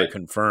a player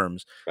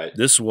confirms. Right.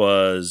 This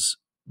was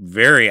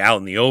very out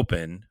in the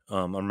open.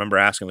 I remember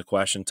asking the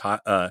question.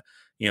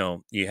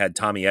 You had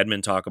Tommy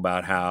Edman talk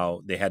about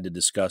how they had to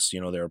discuss,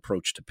 their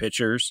approach to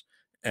pitchers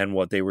and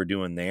what they were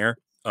doing there.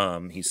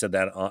 He said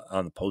that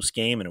on the post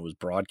game, and it was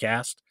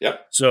broadcast.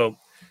 Yep. So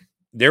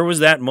there was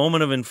that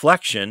moment of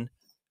inflection.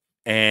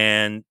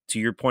 And to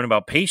your point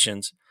about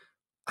patience,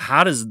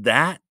 how does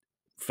that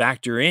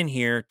factor in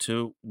here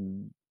to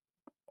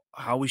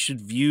how we should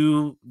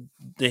view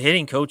the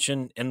hitting coach?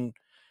 And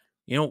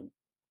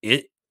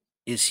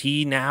is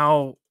he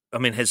now, I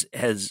mean,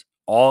 has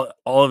all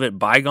of it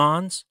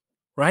bygones,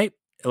 right?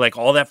 Like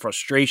all that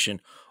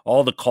frustration,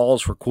 all the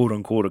calls for quote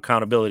unquote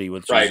accountability,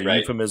 which is a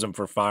euphemism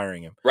for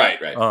firing him. Right.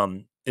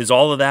 Is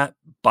all of that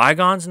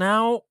bygones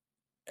now?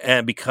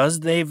 And because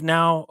they've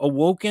now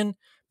awoken,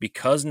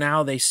 because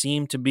now they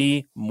seem to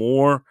be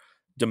more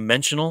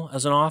dimensional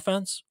as an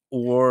offense,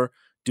 or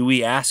do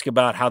we ask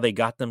about how they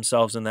got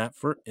themselves in that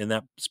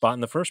spot in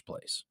the first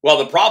place? Well,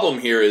 the problem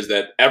here is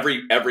that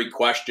every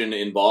question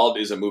involved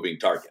is a moving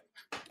target.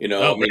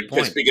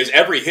 Because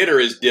every hitter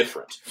is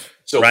different.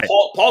 So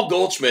Paul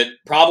Goldschmidt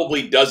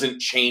probably doesn't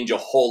change a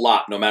whole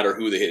lot, no matter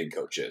who the hitting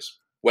coach is,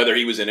 whether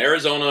he was in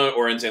Arizona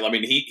or in St. I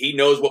mean, he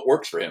knows what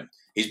works for him.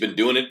 He's been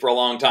doing it for a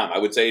long time. I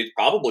would say it's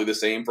probably the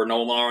same for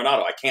Nolan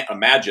Arenado. I can't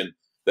imagine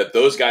that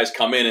those guys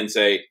come in and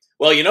say,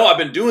 well, I've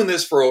been doing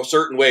this for a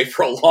certain way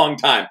for a long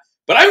time,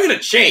 but I'm going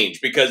to change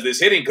because this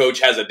hitting coach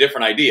has a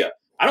different idea.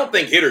 I don't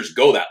think hitters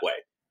go that way.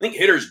 I think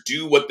hitters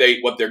do what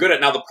they're good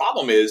at. Now, the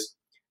problem is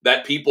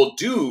that people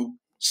do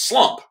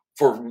slump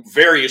for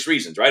various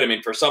reasons, right? I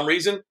mean, for some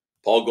reason,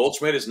 Paul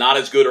Goldschmidt is not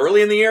as good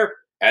early in the year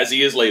as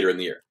he is later in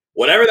the year.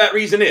 Whatever that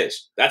reason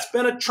is, that's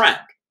been a trend.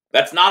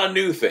 That's not a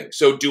new thing.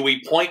 So do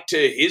we point to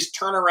his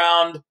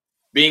turnaround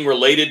being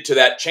related to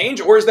that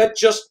change, or is that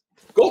just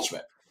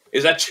Goldschmidt?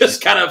 Is that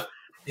just kind of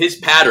his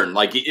pattern,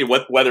 like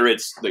whether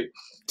it's the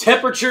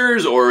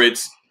temperatures or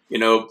it's,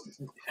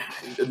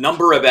 the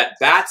number of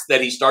at-bats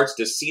that he starts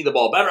to see the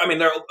ball better? I mean,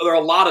 there are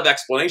a lot of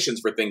explanations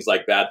for things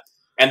like that.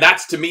 And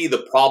that's, to me,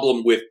 the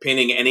problem with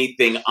pinning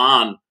anything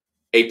on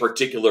a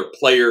particular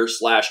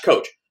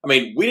player/coach. I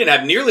mean, we didn't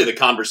have nearly the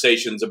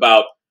conversations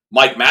about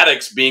Mike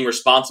Maddox being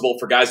responsible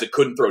for guys that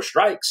couldn't throw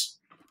strikes.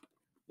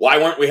 Why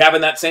weren't we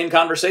having that same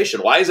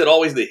conversation? Why is it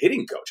always the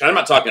hitting coach? And I'm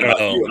not talking about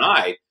you and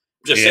I. I'm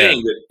just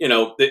saying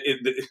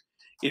that,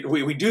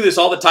 we do this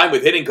all the time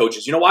with hitting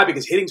coaches. You know why?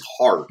 Because hitting's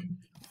hard.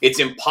 It's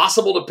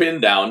impossible to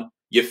pin down.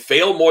 You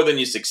fail more than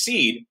you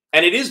succeed.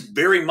 And it is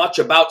very much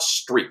about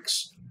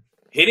streaks.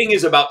 Hitting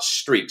is about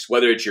streaks,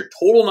 whether it's your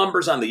total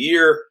numbers on the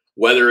year,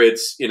 whether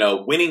it's,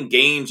 winning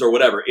games or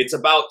whatever. It's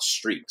about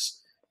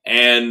streaks.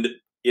 And,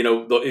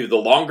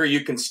 the longer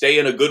you can stay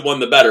in a good one,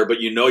 the better,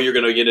 but you're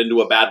going to get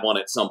into a bad one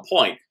at some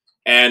point.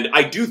 And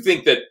I do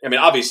think that,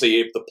 obviously,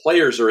 if the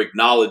players are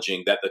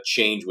acknowledging that the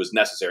change was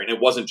necessary, and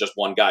it wasn't just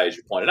one guy, as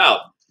you pointed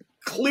out,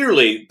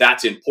 clearly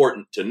that's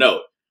important to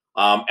note.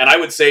 And I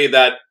would say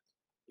that,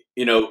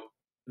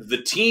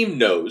 the team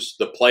knows,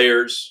 the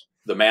players,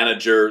 the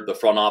manager, the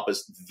front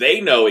office,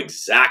 they know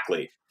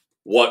exactly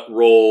what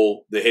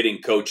role the hitting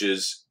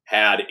coaches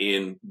had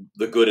in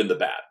the good and the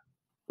bad,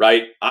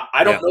 right?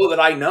 I don't know that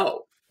I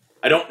know.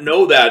 I don't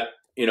know that,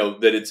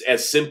 that it's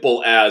as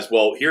simple as,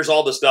 well, here's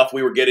all the stuff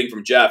we were getting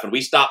from Jeff and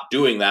we stopped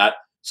doing that,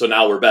 so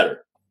now we're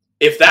better.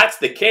 If that's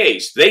the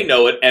case, they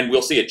know it, and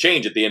we'll see a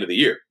change at the end of the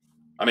year.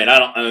 I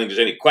don't think there's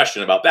any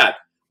question about that.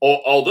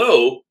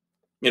 Although,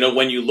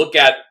 when you look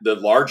at the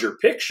larger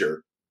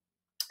picture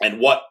and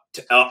what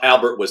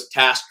Albert was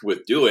tasked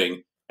with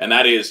doing, and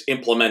that is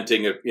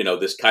implementing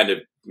this kind of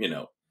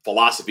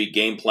philosophy,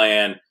 game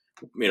plan,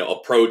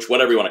 approach,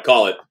 whatever you want to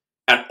call it,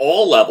 at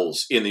all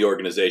levels in the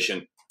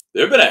organization.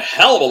 There have been a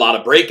hell of a lot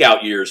of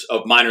breakout years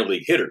of minor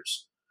league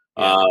hitters.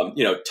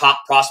 Yeah. Top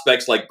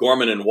prospects like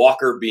Gorman and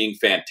Walker being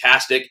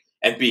fantastic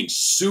and being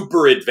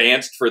super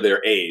advanced for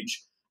their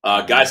age.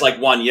 Guys like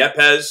Juan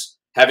Yepes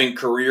having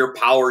career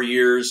power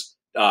years.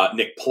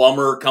 Nick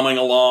Plummer coming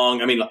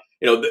along. I mean,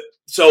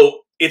 so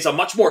it's a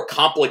much more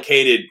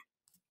complicated,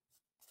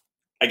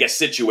 I guess,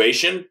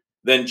 situation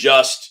than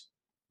just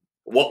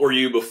what were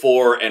you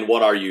before and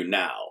what are you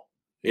now?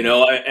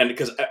 And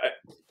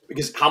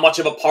because how much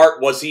of a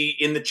part was he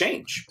in the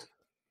change?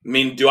 I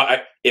mean,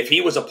 if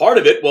he was a part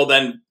of it, well,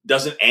 then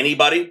doesn't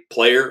anybody,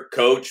 player,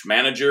 coach,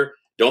 manager,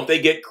 don't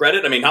they get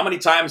credit? I mean, how many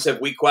times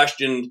have we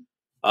questioned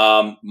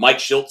Mike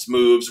Shilt's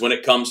moves when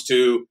it comes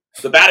to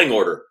the batting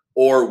order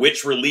or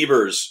which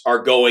relievers are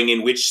going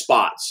in which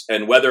spots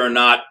and whether or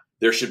not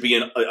there should be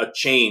a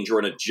change or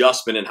an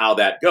adjustment in how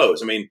that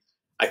goes? I mean,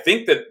 I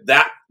think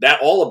that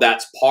all of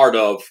that's part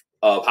of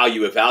how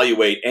you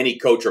evaluate any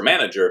coach or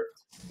manager.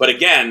 But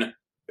again,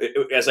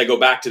 as I go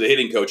back to the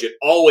hitting coach, it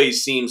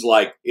always seems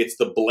like it's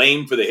the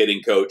blame for the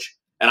hitting coach.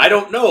 And I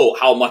don't know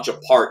how much a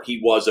part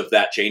he was of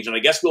that change. And I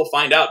guess we'll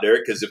find out,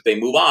 Derek, because if they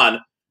move on,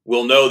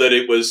 we'll know that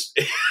it was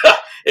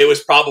it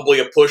was probably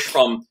a push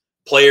from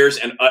players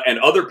and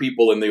other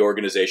people in the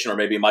organization, or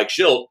maybe Mike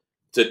Shildt,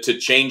 to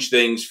change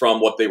things from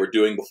what they were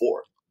doing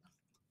before.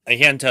 I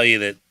can tell you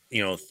that,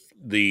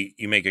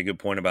 you make a good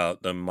point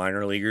about the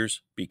minor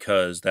leaguers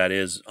because that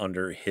is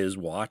under his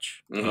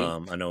watch.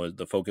 Mm-hmm. I know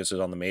the focus is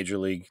on the major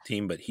league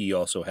team, but he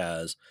also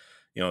has,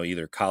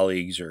 either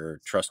colleagues or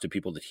trusted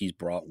people that he's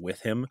brought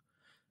with him.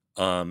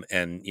 And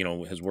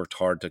has worked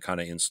hard to kind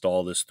of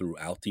install this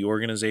throughout the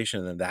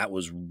organization. And that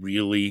was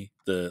really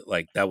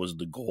that was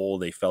the goal.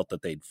 They felt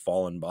that they'd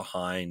fallen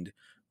behind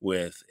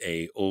with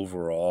a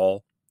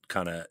overall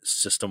kind of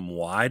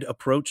system-wide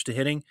approach to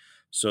hitting,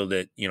 so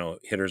that,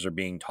 hitters are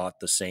being taught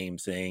the same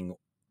thing,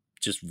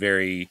 just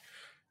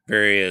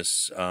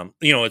various,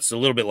 it's a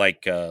little bit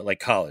like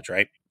college,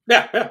 right?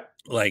 Yeah.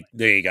 Like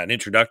they got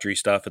introductory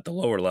stuff at the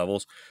lower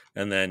levels.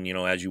 And then,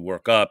 as you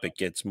work up, it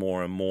gets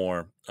more and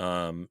more.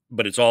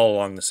 But it's all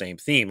along the same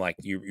theme. Like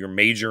you're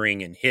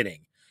majoring in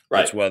hitting.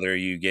 Right. It's whether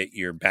you get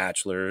your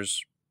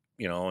bachelor's,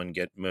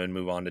 and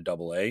move on to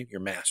AA, your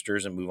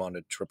master's and move on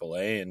to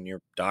AAA, and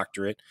your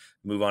doctorate,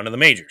 move on to the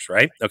majors,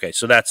 right? Okay,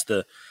 so that's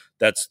the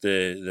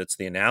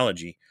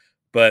analogy.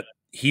 But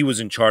he was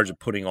in charge of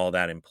putting all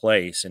that in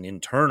place, and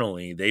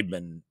internally they've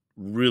been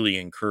really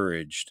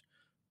encouraged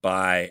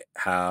by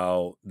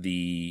how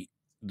the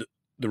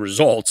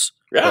results,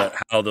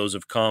 how those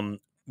have come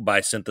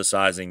by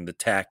synthesizing the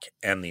tech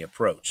and the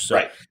approach.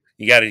 So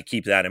you got to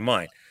keep that in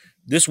mind.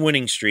 This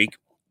winning streak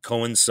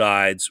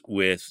coincides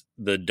with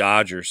the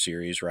Dodgers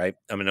series, right?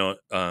 I mean,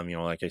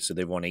 like I said,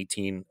 they've won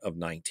 18 of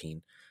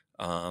 19.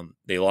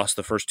 They lost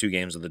the first two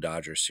games of the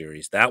Dodgers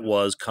series. That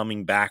was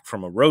coming back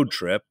from a road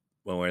trip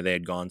where they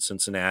had gone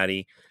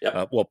Cincinnati,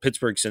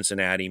 Pittsburgh,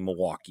 Cincinnati,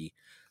 Milwaukee.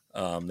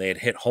 They had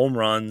hit home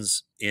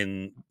runs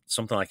in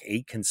something like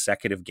 8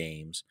 consecutive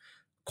games.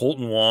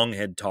 Colton Wong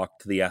had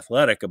talked to The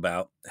Athletic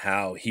about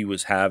how he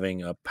was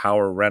having a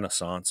power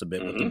renaissance a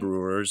bit with the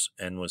Brewers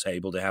and was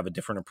able to have a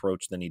different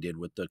approach than he did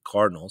with the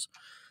Cardinals.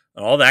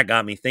 And all that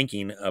got me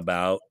thinking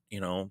about,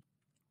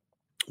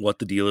 what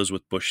the deal is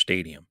with Busch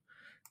Stadium.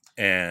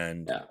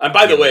 And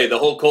by the way, the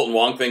whole Colton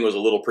Wong thing was a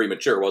little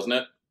premature, wasn't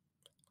it?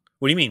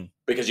 What do you mean?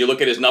 Because you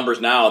look at his numbers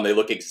now and they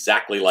look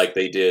exactly like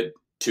they did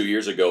 2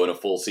 years ago in a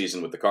full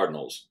season with the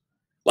Cardinals.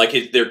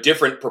 Like they're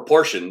different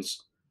proportions,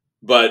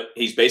 but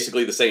he's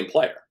basically the same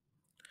player.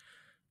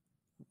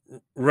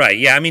 Right.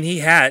 Yeah. I mean, he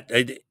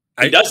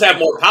does have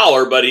more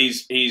power, but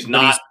he's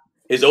not.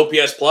 His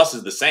OPS plus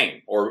is the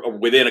same or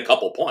within a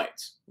couple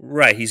points.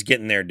 Right. He's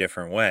getting there a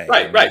different way.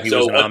 Right. He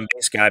was an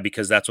on-base guy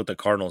because that's what the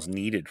Cardinals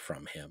needed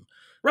from him.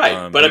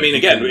 But I mean,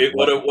 again,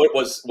 what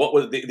was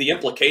the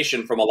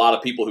implication from a lot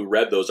of people who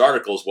read those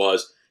articles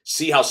was,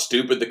 see how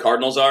stupid the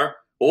Cardinals are?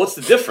 Well, what's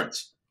the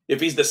difference? If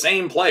he's the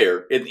same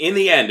player, in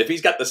the end, if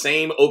he's got the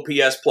same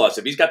OPS plus,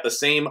 if he's got the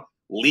same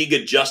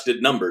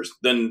league-adjusted numbers,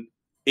 then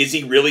is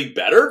he really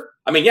better?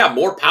 I mean,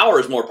 more power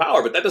is more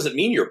power, but that doesn't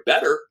mean you're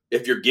better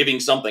if you're giving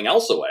something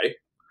else away.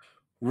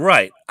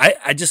 Right.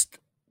 I just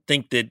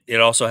think that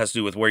it also has to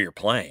do with where you're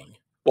playing.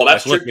 Well,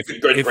 that's true.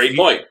 Great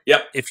point.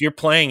 Yep. If you're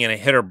playing in a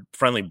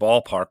hitter-friendly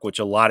ballpark, which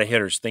a lot of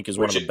hitters think is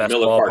one of the best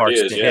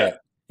ballparks to hit.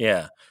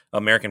 Yeah.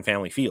 American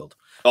Family Field.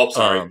 Oh,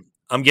 sorry.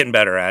 I'm getting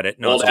better at it.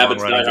 No, Old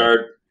habits die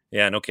hard.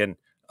 Yeah, no kidding.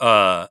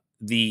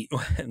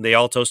 They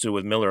all toasted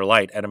with Miller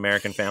Lite at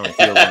American Family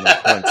Field in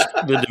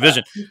the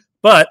division,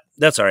 but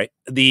that's all right.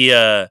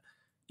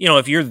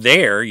 If you're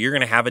there, you're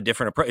going to have a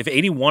different approach. If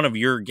 81 of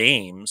your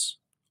games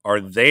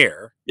are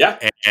there,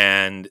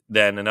 and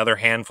then another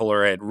handful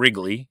are at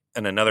Wrigley,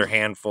 and another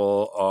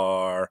handful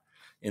are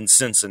in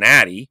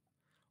Cincinnati,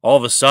 all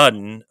of a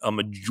sudden, a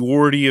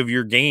majority of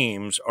your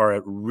games are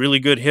at really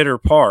good hitter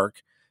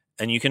park,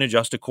 and you can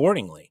adjust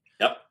accordingly.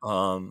 Yep.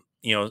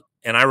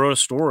 and I wrote a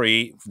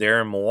story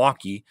there in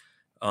Milwaukee.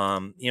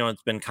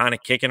 It's been kind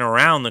of kicking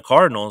around the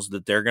Cardinals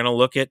that they're going to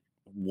look at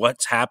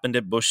what's happened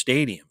at Busch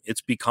Stadium.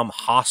 It's become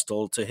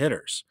hostile to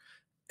hitters,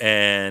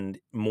 and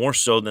more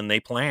so than they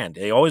planned.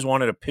 They always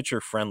wanted a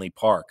pitcher-friendly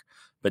park,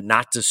 but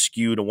not to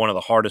skew to one of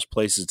the hardest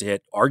places to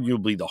hit,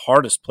 arguably the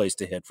hardest place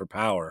to hit for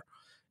power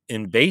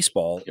in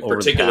baseball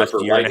over the past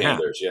year and a half.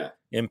 Yeah.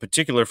 In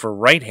particular for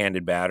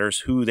right-handed batters,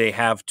 who they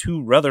have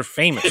two rather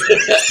famous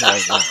ones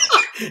right now.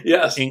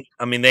 Yes.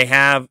 I mean, they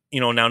have,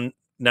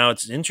 now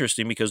it's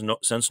interesting because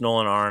since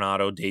Nolan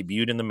Arenado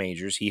debuted in the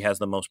majors, he has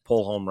the most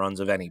pull home runs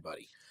of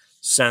anybody.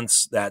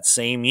 Since that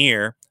same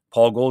year,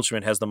 Paul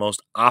Goldschmidt has the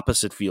most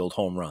opposite field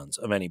home runs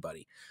of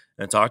anybody.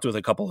 And I talked with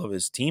a couple of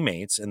his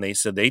teammates, and they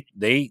said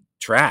they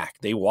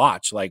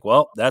watch, like,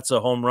 well, that's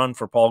a home run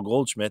for Paul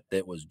Goldschmidt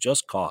that was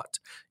just caught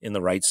in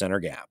the right center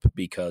gap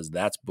because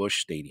that's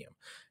Busch Stadium.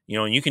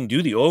 And you can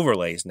do the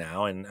overlays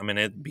now, and I mean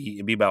it'd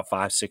be about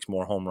 5-6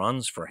 more home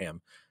runs for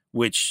him,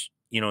 which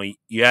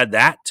you add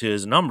that to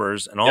his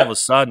numbers, and all of a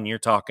sudden you're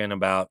talking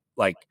about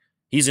like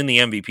he's in the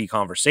MVP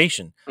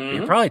conversation. Mm-hmm.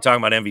 You're probably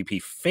talking about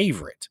MVP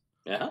favorite,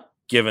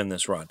 given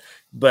this run.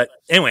 But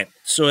anyway,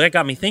 so that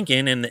got me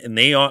thinking, and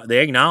they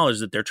acknowledge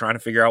that they're trying to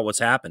figure out what's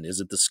happened. Is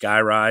it the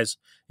sky rise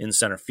in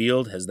center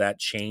field? Has that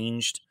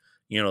changed?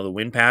 The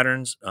wind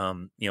patterns.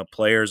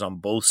 Players on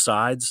both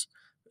sides,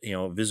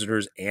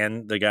 visitors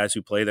and the guys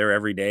who play there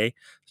every day,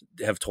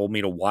 have told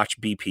me to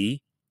watch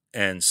BP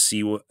and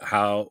see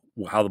how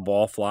the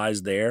ball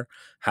flies there,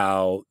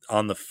 how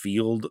on the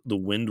field the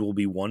wind will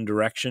be one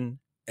direction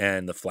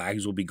and the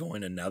flags will be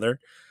going another.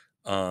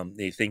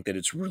 They think that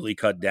it's really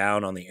cut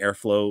down on the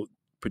airflow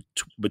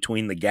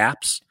between the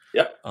gaps.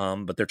 Yep.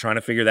 But they're trying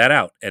to figure that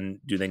out. And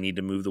do they need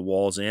to move the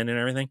walls in and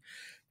everything?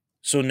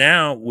 So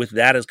now, with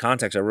that as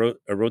context, I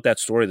wrote that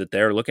story that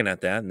they're looking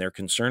at that and they're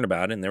concerned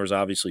about it. And there was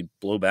obviously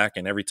blowback.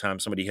 And every time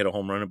somebody hit a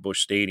home run at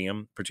Busch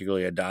Stadium,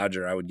 particularly a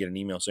Dodger, I would get an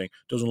email saying,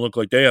 "Doesn't look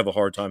like they have a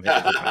hard time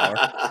hitting the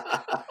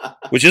power,"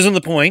 which isn't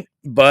the point.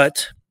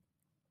 But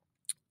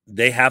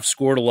they have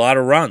scored a lot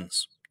of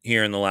runs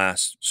here in the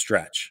last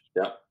stretch.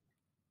 Yeah.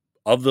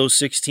 Of those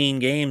 16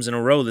 games in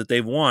a row that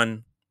they've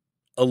won,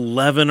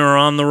 11 are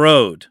on the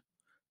road.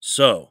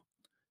 So,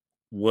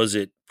 was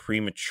it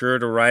premature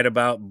to write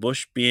about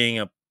Busch being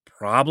a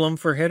problem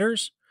for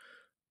hitters,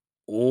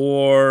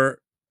 or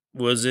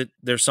was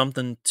there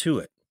something to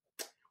it?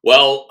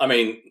 Well, I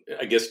mean,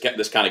 I guess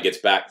this kind of gets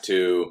back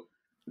to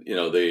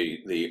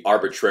the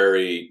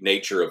arbitrary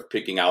nature of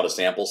picking out a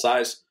sample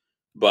size.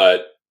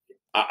 But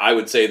I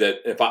would say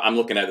that if I'm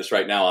looking at this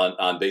right now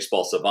on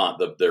Baseball Savant,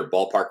 their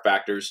ballpark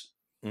factors,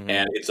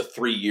 and it's a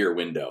 3-year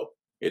window.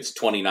 It's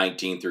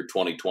 2019 through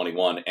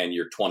 2021, and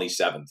you're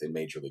 27th in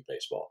Major League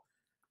Baseball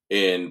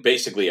in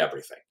basically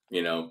everything,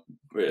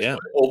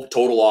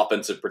 total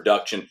offensive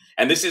production.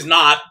 And this is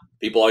not,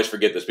 people always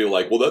forget this. People are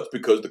like, well, that's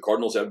because the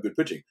Cardinals have good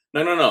pitching.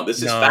 No.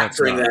 This is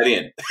factoring that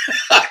in.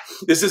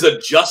 This is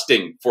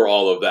adjusting for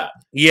all of that.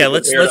 Yeah,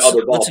 let's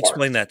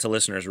explain that to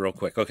listeners real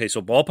quick. Okay,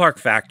 so ballpark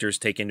factors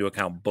take into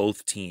account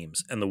both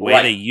teams. And the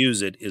way they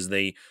use it is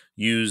they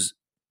use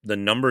the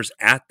numbers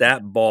at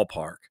that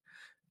ballpark,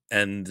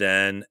 and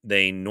then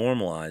they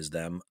normalize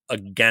them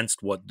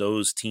against what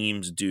those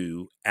teams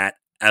do at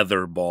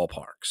other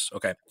ballparks.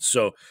 Okay.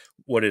 So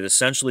what it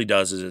essentially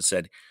does is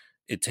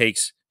it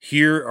takes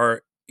here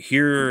are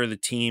the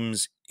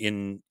teams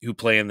who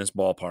play in this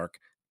ballpark.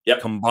 Yep.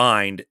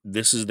 Combined,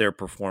 this is their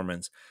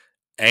performance.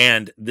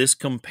 And this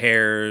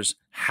compares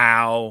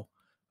how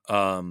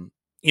then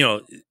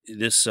we'll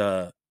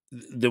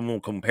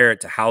compare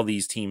it to how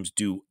these teams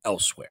do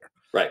elsewhere.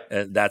 Right.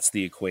 That's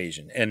the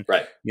equation. And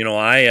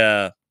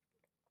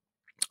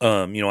I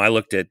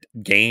looked at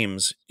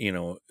games,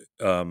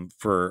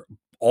 for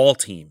all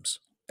teams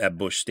at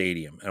Busch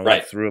Stadium, and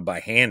went through it by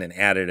hand and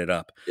added it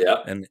up.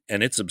 Yeah. And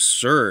it's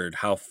absurd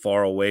how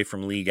far away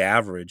from league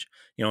average.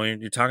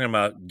 You're talking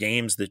about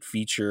games that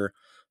feature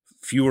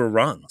fewer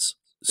runs.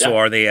 So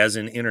are they as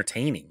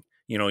entertaining?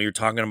 You're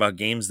talking about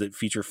games that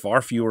feature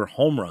far fewer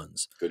home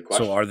runs. Good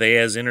question. So are they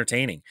as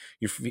entertaining?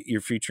 You're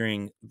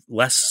featuring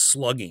less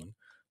slugging.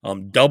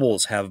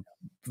 Doubles have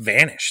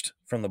vanished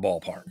from the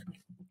ballpark.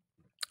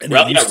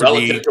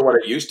 Relative to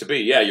what it used to be.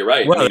 Yeah, you're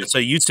right. Well, so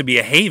it used to be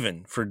a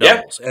haven for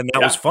doubles, and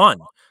that was fun.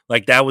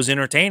 Like, that was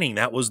entertaining.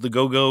 That was the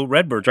Go-Go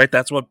Redbirds, right?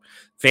 That's what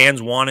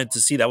fans wanted to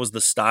see. That was the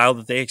style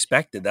that they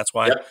expected. That's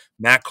why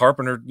Matt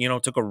Carpenter,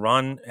 took a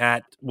run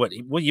at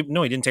he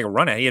didn't take a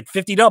run at. He had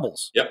 50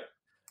 doubles. Yep.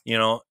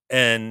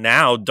 And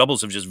now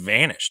doubles have just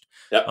vanished.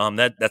 Yep.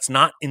 That's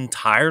not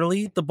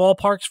entirely the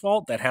ballpark's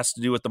fault. That has to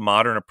do with the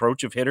modern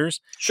approach of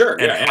hitters. Sure.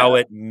 And how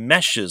it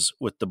meshes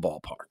with the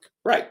ballpark.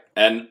 Right.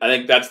 And I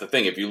think that's the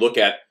thing. If you look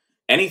at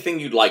anything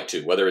you'd like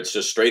to, whether it's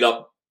just straight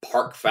up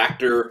park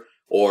factor,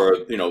 or,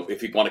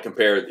 if you want to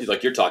compare,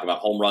 like you're talking about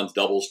home runs,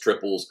 doubles,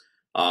 triples,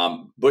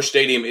 Busch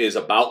Stadium is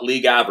about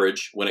league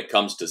average when it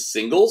comes to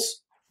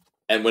singles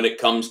and when it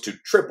comes to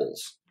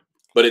triples,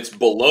 but it's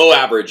below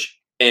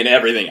average in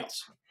everything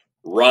else.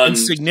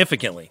 runs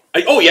significantly.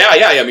 Oh yeah.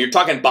 I mean, you're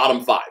talking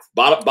bottom 5,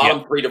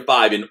 bottom 3 to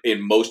 5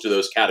 in most of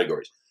those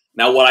categories.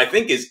 Now, what I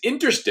think is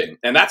interesting,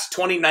 and that's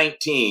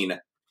 2019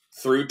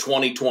 through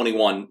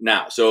 2021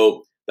 now.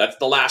 So that's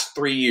the last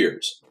 3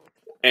 years.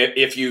 And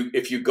if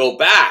you go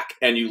back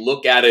and you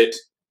look at it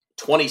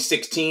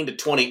 2016 to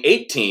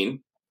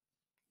 2018,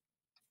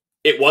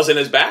 it wasn't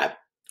as bad.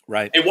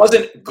 Right. It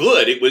wasn't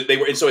good.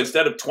 And so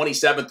instead of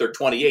 27th or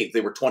 28th,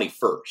 they were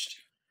 21st.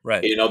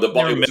 Right. You know, they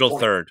were middle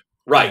third.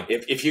 Right. Yeah.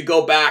 If you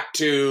go back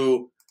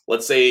to,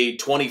 let's say,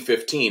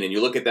 2015, and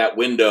you look at that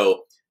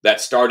window that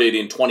started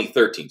in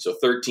 2013, so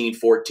 13,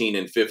 14,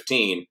 and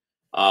 15,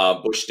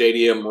 Busch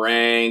Stadium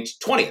ranked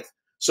 20th.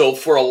 So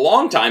for a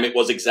long time, it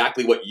was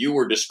exactly what you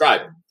were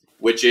describing,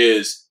 which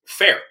is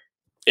fair.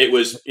 It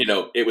was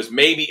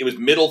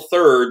middle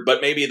third,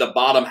 but maybe the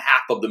bottom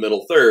half of the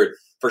middle third.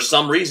 For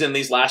some reason,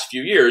 these last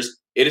few years,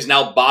 it is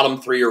now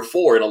bottom 3 or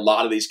 4 in a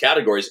lot of these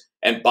categories,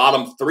 and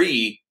bottom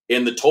 3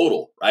 in the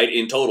total, right?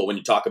 In total, when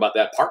you talk about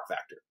that park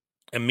factor.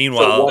 And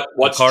meanwhile, so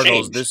what's the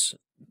Cardinals, changed?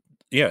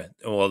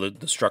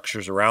 The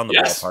structures around the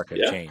ballpark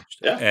have changed.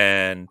 Yeah.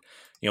 And,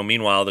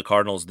 meanwhile, the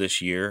Cardinals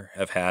this year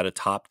have had a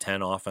top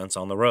 10 offense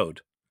on the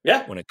road.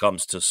 Yeah. When it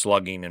comes to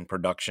slugging and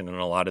production and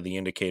a lot of the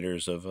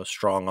indicators of a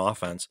strong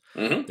offense,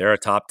 mm-hmm. They're a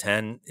top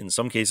 10, in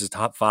some cases,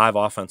 top 5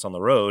 offense on the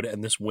road.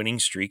 And this winning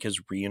streak has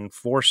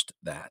reinforced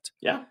that.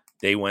 Yeah.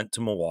 They went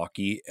to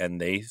Milwaukee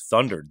and they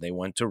thundered. They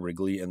went to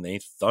Wrigley and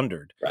they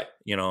thundered. Right.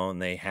 And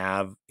they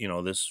have,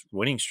 this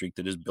winning streak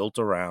that is built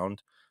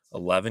around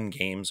 11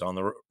 games on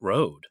the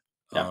road.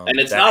 Yeah. And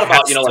it's not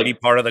about, to be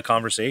part of the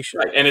conversation.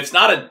 Right. And it's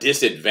not a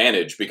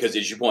disadvantage because,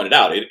 as you pointed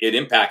out, it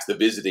impacts the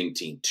visiting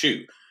team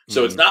too.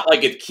 So It's not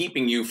like it's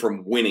keeping you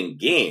from winning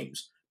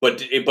games,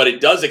 but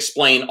it does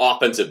explain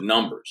offensive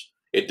numbers.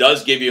 It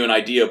does give you an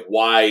idea of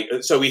why.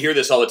 So we hear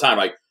this all the time,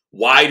 like,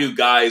 why do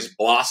guys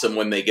blossom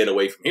when they get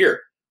away from here?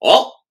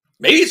 Well,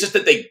 maybe it's just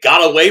that they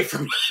got away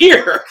from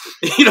here,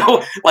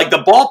 like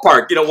the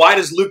ballpark. Why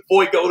does Luke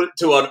Voigt go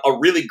to a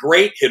really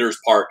great hitter's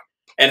park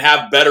and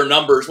have better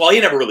numbers? Well, he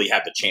never really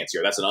had the chance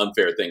here. That's an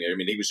unfair thing. I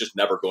mean, he was just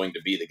never going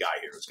to be the guy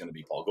here. It was going to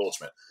be Paul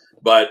Goldschmidt.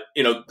 But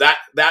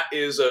that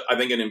is, I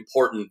think, an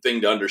important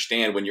thing to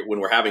understand when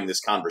we're having this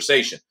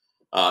conversation.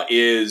 Are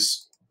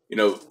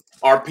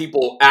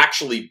people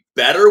actually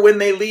better when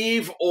they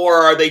leave, or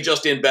are they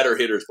just in better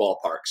hitters'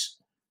 ballparks?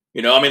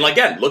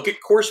 Again, look at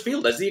Coors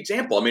Field as the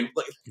example. I mean,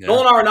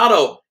 Nolan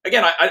Arenado.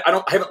 Again,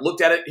 I haven't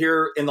looked at it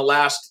here in the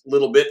last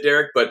little bit,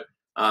 Derek, but.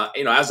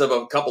 As of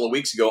a couple of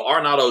weeks ago,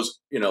 Arenado's,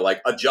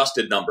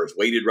 adjusted numbers,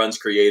 weighted runs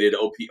created,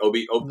 OPS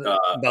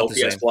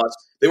plus,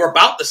 they were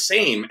about the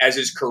same as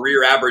his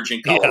career average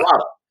in Colorado.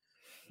 Yeah.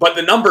 But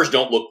the numbers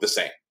don't look the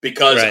same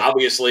because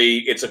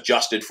obviously it's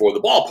adjusted for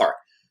the ballpark.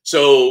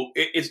 So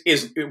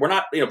we're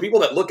not, people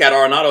that look at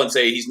Arenado and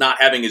say he's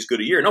not having as good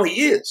a year. No,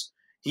 he is.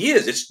 He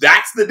is.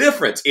 That's the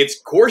difference. It's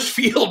Coors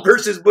Field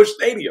versus Busch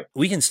Stadium.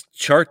 We can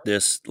chart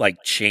this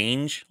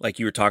change, like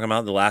you were talking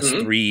about the last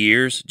 3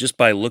 years, just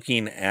by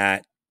looking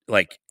at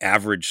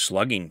average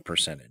slugging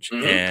percentage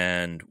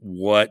and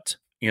what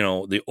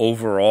the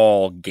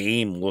overall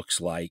game looks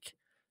like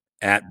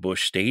at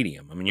Busch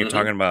Stadium. I mean, you're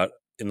talking about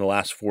in the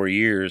last 4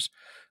 years,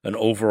 an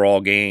overall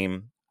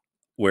game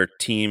where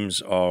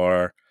teams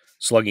are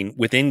slugging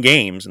within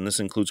games, and this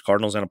includes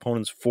Cardinals and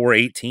opponents,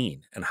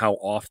 418, and how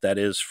off that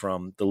is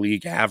from the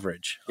league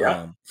average.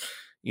 Yeah.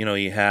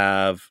 You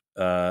have,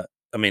 the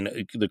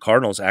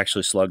Cardinals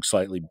actually slug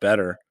slightly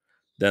better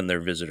than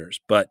their visitors.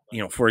 But,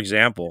 for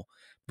example,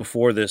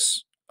 before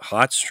this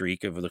hot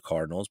streak of the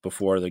Cardinals,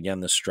 before,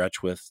 this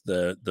stretch with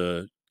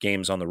the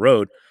games on the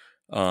road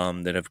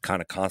that have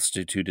kind of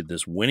constituted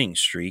this winning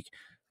streak,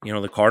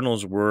 the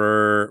Cardinals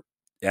were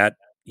at,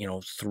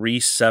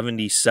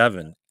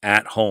 377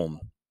 at home.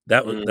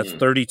 That's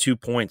 32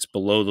 points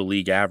below the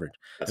league average.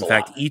 That's in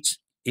fact,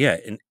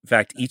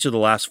 each of the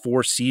last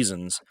 4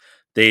 seasons,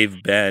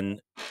 they've been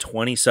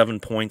 27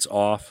 points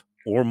off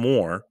or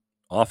more,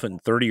 often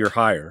 30 or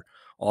higher,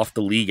 off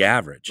the league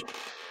average.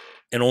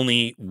 And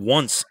only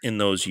once in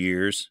those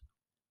years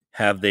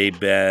have they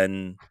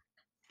been,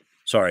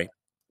 3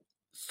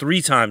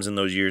 times in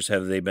those years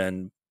have they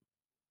been,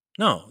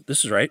 no,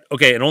 this is right.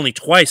 Okay, and only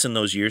twice in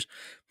those years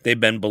they've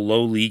been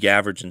below league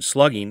average in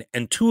slugging,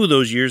 and 2 of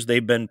those years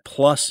they've been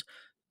plus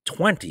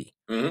 20.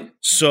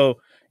 So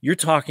you're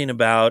talking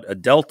about a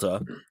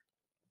delta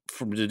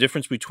from the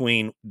difference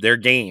between their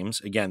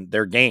games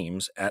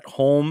at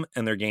home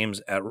and their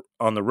games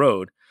on the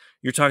road.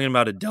 You're talking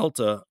about a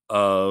delta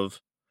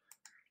of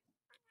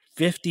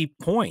 50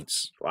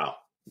 points. Wow.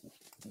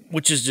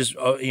 Which is just,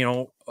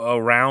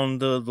 around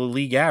the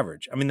league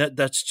average. I mean,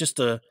 that's just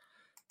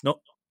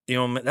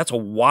that's a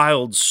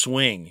wild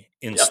swing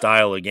in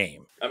style of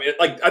game. I mean,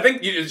 I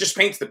think it just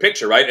paints the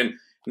picture, right? And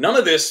none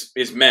of this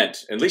is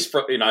meant, at least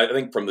from, I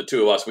think from the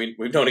two of us,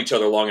 we've known each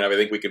other long enough. I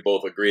think we can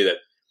both agree that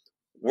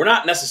we're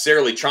not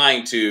necessarily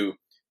trying to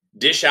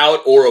dish out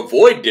or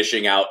avoid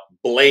dishing out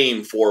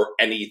blame for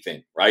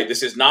anything, right?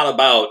 This is not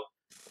about,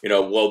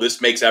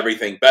 this makes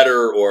everything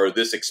better or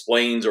this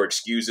explains or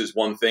excuses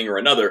one thing or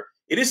another.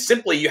 it is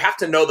simply you have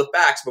to know the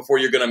facts before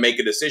you're going to make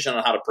a decision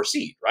on how to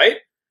proceed, right?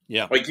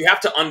 Yeah. Like you have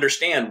to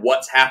understand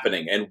what's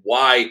happening and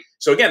why.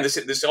 So again,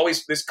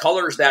 this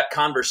colors that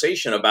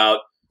conversation about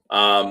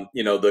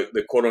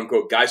the quote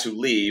unquote guys who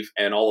leave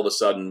and all of a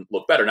sudden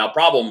look better. Now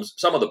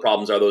some of the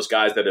problems are those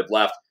guys that have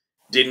left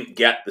didn't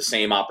get the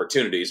same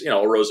opportunities.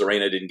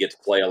 Rosarena didn't get to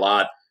play a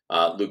lot.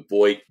 Luke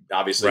Voigt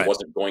obviously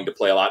wasn't going to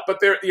play a lot, but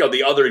there,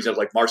 the other examples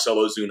like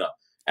Marcelo Zuna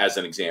as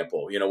an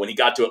example, when he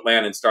got to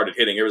Atlanta and started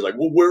hitting, it was like,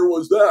 well, where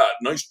was that?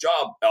 Nice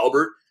job,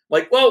 Albert.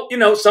 Like, well,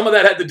 some of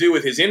that had to do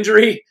with his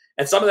injury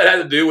and some of that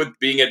had to do with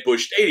being at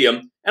Busch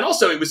Stadium. And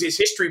also it was his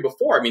history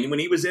before. I mean, when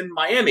he was in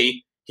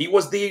Miami, he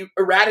was the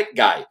erratic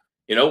guy.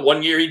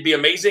 One year he'd be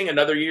amazing.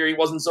 Another year he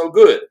wasn't so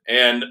good.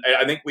 And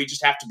I think we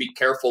just have to be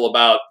careful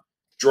about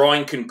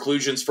drawing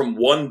conclusions from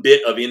one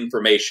bit of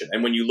information.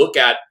 And when you look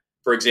at,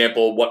 for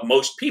example, what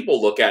most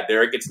people look at,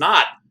 Derek, it's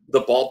not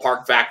the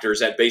ballpark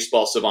factors at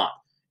Baseball Savant.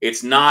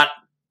 It's not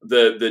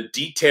the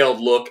detailed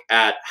look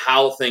at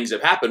how things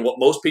have happened. What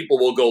most people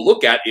will go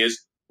look at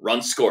is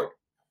runs scored.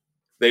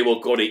 They will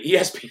go to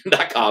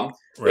ESPN.com,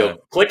 they'll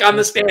click on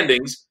the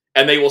standings,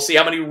 and they will see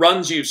how many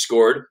runs you've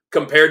scored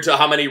compared to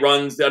how many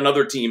runs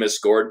another team has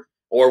scored,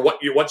 or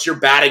what's your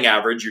batting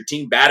average, your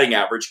team batting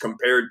average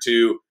compared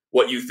to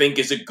what you think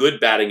is a good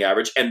batting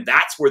average. And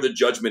that's where the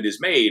judgment is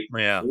made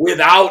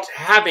without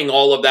having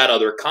all of that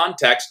other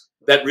context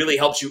that really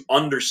helps you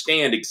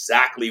understand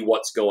exactly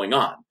what's going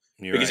on.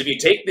 Because if you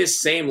take this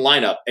same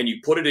lineup and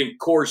you put it in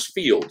Coors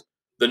Field,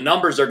 the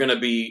numbers are going to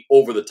be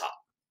over the top.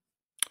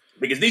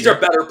 Because these are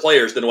better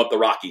players than what the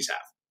Rockies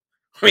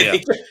have. I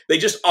mean, they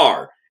just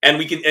are. And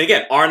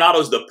again,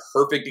 Arenado's the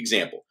perfect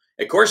example.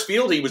 At Coors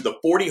Field, he was the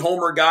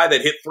 40-homer guy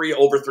that hit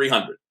over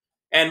 300.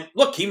 And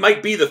look, he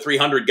might be the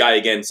 300 guy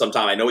again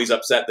sometime. I know he's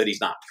upset that he's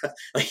not.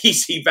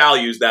 He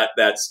values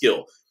that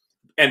skill.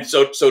 And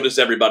so does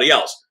everybody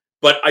else.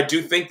 But I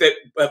do think that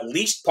at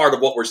least part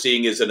of what we're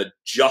seeing is an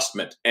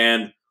adjustment.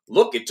 And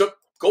look, it took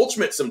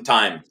Goldschmidt some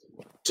time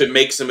to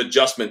make some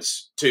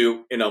adjustments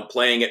to,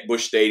 playing at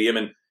Busch Stadium.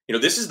 And,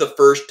 this is the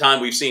first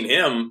time we've seen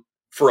him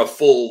for a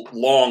full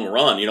long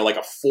run, like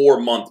a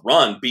 4-month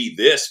run, be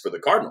this for the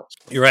Cardinals.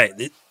 You're right.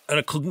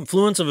 A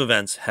confluence of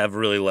events have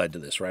really led to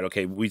this, right?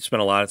 Okay, we spent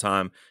a lot of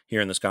time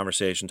here in this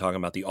conversation talking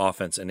about the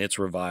offense and its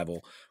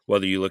revival,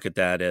 whether you look at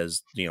that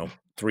as,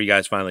 3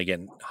 guys finally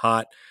getting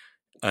hot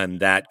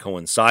and that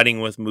coinciding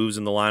with moves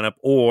in the lineup,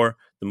 or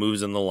the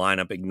moves in the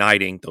lineup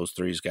igniting those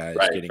 3 guys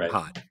getting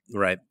hot,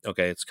 right?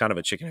 Okay, it's kind of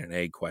a chicken and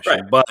egg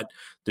question, but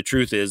the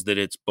truth is that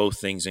it's both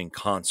things in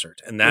concert,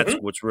 and that's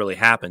what's really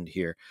happened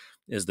here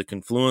is the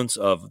confluence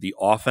of the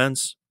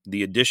offense,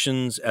 the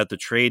additions at the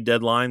trade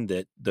deadline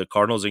that the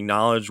Cardinals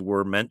acknowledged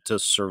were meant to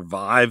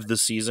survive the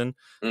season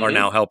are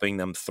now helping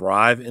them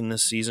thrive in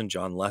this season.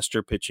 John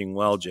Lester pitching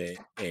well,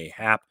 J.A.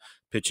 Happ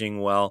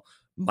pitching well,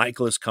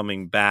 Michaelis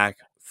coming back,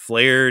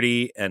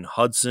 Flaherty and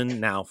Hudson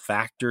now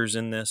factors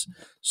in this.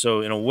 So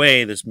in a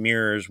way, this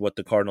mirrors what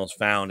the Cardinals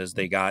found as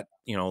they got,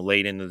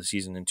 late into the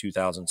season in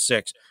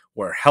 2006,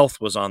 where health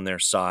was on their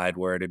side,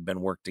 where it had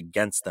been worked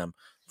against them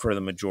for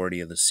the majority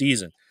of the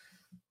season.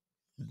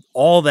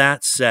 All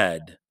that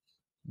said,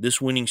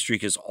 this winning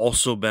streak has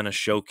also been a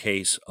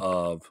showcase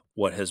of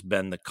what has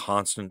been the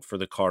constant for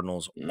the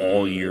Cardinals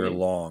all year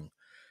long.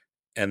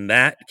 And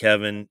that,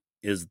 Kevin,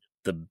 is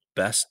the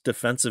best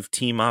defensive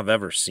team I've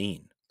ever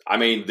seen. I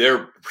mean,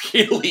 they're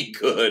really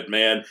good,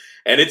 man.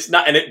 And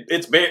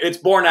it's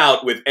borne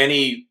out with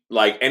any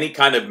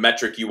kind of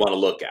metric you want to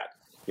look at.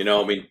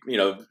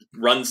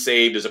 Runs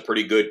saved is a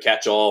pretty good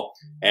catch-all.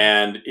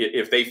 And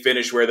if they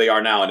finish where they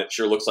are now, and it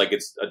sure looks like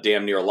it's a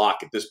damn near lock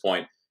at this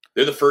point,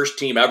 they're the first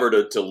team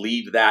ever to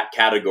lead that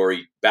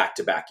category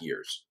back-to-back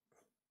years,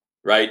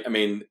 right? I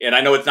mean, and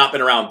I know it's not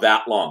been around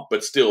that long,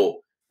 but still,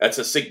 that's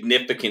a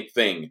significant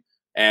thing.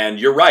 And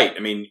you're right. I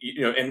mean,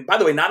 and by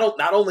the way, not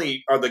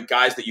only are the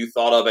guys that you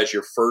thought of as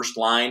your first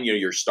line,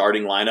 your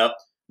starting lineup,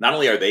 not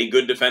only are they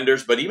good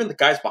defenders, but even the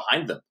guys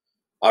behind them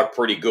are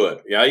pretty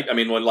good. Right? I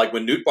mean, when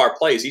Nootbaar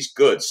plays, he's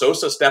good.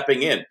 Sosa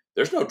stepping in,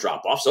 there's no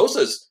drop off.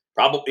 Sosa's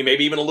probably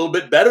maybe even a little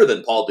bit better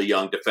than Paul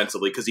DeJong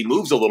defensively because he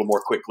moves a little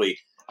more quickly.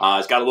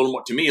 He's got a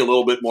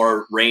little bit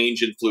more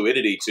range and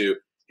fluidity to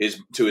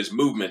his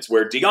movements,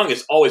 where DeJong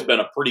has always been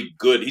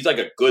he's like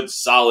a good,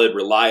 solid,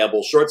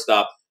 reliable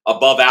shortstop,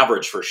 above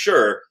average for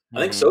sure. I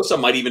think Sosa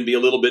might even be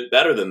a little bit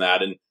better than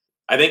that. And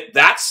I think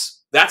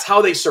that's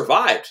how they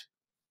survived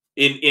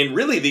in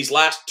really these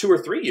last 2 or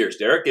 3 years,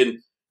 Derek. And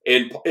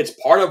it's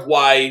part of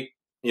why,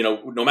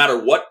 no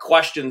matter what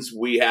questions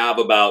we have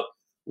about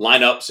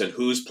lineups and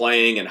who's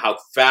playing and how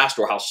fast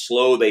or how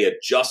slow they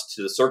adjust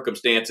to the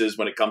circumstances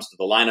when it comes to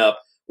the lineup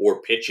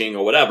or pitching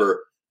or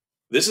whatever,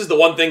 this is the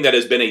one thing that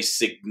has been a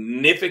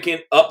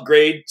significant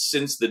upgrade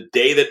since the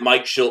day that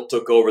Mike Shildt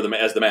took over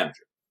as the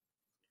manager.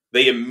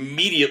 They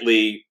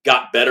immediately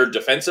got better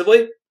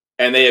defensively,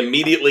 and they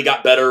immediately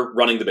got better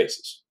running the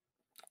bases.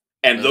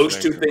 And those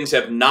two things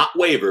have not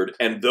wavered,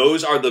 and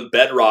those are the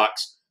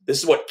bedrocks. This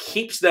is what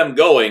keeps them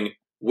going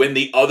when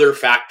the other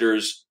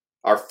factors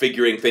are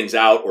figuring things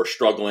out or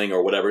struggling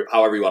or whatever,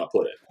 however you want to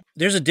put it.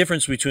 There's a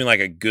difference between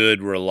like a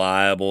good,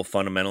 reliable,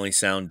 fundamentally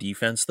sound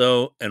defense,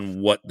 though,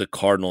 and what the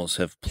Cardinals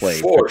have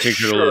played, For sure.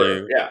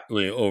 particularly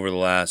Yeah. over the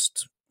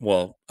last,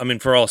 well, I mean,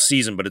 for all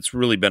season, but it's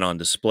really been on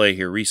display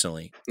here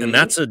recently. And Mhm.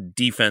 that's a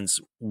defense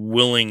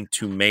willing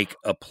to make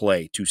a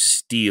play, to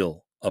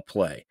steal a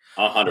play.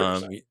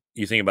 100%.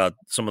 You think about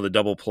some of the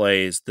double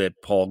plays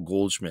that Paul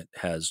Goldschmidt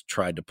has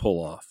tried to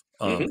pull off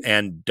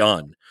and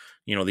done.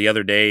 The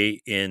other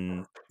day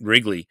in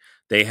Wrigley,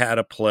 they had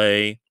a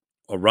play,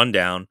 a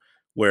rundown,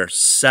 where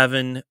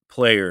 7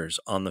 players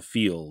on the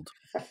field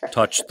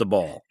touched the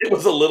ball. It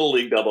was a little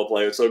league double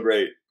play. It's so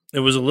great. It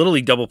was a little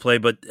league double play,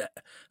 but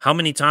how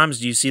many times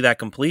do you see that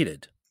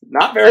completed?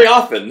 Not very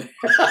often.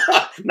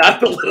 Not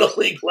the little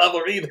league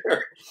level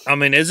either. I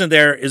mean, isn't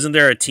there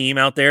a team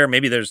out there?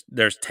 Maybe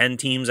there's 10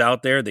 teams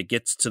out there that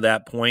gets to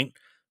that point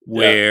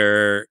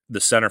where the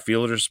center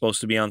fielder is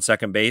supposed to be on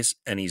second base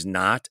and he's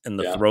not, and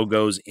the throw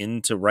goes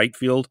into right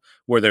field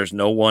where there's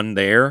no one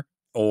there,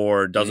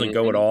 or doesn't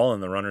go at all,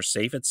 and the runner's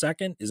safe at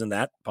second. Isn't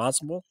that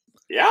possible?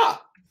 Yeah.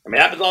 I mean,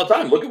 it happens all the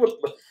time.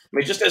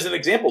 Just as an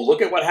example,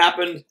 look at what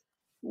happened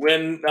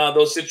when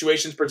those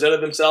situations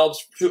presented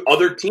themselves to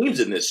other teams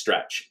in this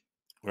stretch.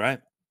 Right.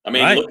 I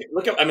mean,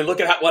 look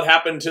at what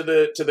happened to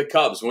the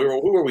Cubs. Who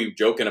were we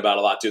joking about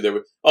a lot too?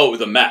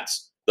 The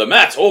Mets. The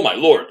Mets. Oh my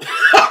Lord!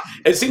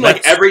 It seemed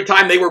like every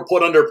time they were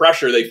put under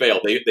pressure, they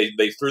failed.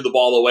 They threw the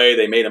ball away.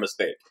 They made a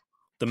mistake.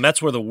 The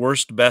Mets were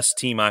the best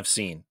team I've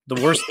seen.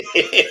 The worst,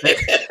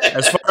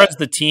 as far as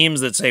the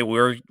teams that say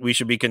we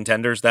should be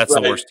contenders. That's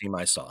the worst team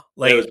I saw.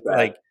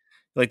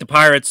 Like the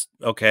Pirates.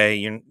 Okay,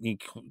 you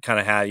kind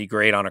of you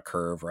grade on a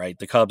curve, right?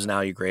 The Cubs now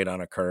you grade on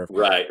a curve,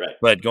 right.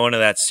 But going to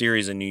that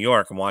series in New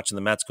York and watching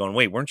the Mets, going,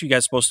 wait, weren't you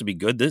guys supposed to be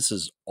good? This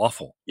is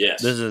awful.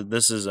 Yes,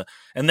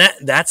 and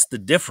that's the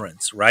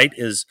difference, right?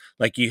 Is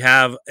like you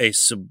have a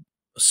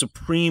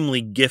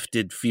supremely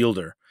gifted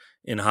fielder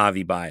in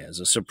Javi Baez,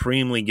 a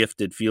supremely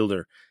gifted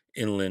fielder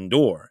in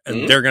Lindor,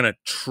 and they're going to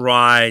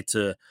try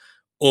to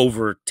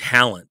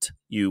over-talent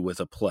you with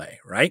a play,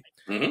 right?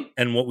 Mm-hmm.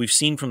 And what we've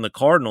seen from the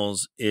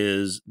Cardinals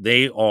is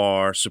they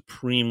are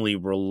supremely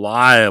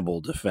reliable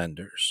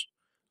defenders,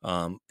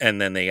 and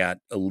then they got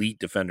elite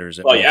defenders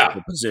at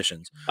multiple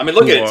positions. I mean,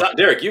 look at it,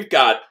 Derek. You've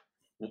got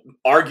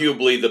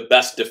arguably the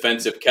best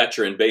defensive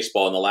catcher in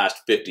baseball in the last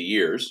 50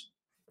 years,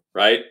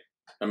 right?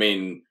 I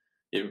mean,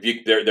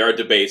 there are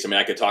debates. I mean,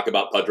 I could talk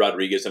about Pudge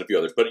Rodriguez and a few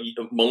others, but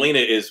Molina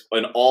is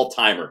an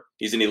all-timer.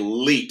 He's an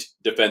elite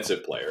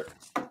defensive player.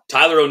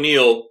 Tyler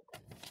O'Neill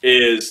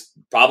is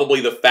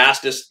probably the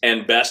fastest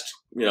and best,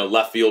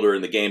 left fielder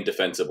in the game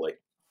defensively.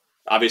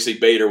 Obviously,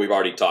 Bader we've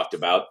already talked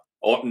about.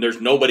 There's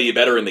nobody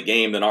better in the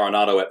game than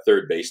Arenado at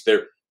third base.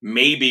 There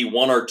may be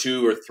 1 or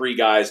 2 or 3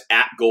 guys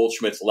at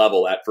Goldschmidt's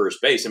level at first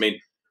base. I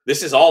mean,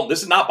 this is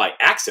not by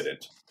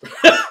accident.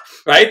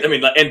 Right? I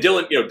mean, and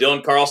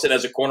Dylan Carlson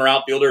as a corner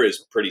outfielder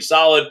is pretty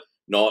solid.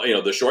 No,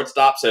 the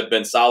shortstops have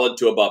been solid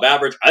to above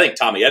average. I think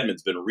Tommy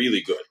Edman's been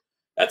really good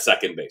at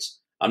second base.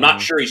 I'm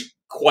not sure he's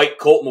quite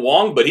Colton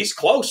Wong, but he's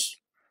close.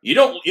 You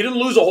didn't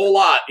lose a whole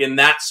lot in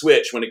that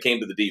switch when it came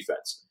to the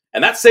defense.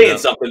 And that's saying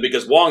something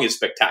because Wong is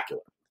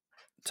spectacular.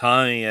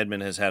 Tommy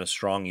Edman has had a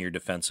strong year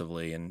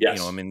defensively. And,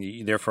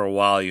 there for a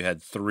while you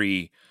had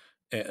 3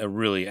 a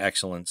really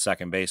excellent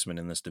second baseman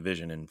in this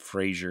division in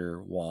Frazier,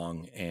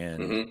 Wong,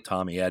 and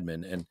Tommy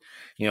Edman. And,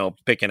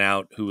 picking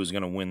out who was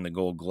going to win the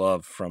Gold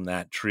Glove from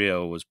that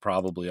trio was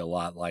probably a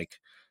lot like,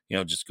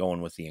 just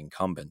going with the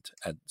incumbent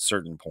at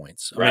certain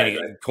points. Right.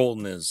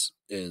 Colton is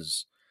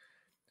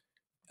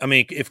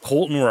if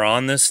Colton were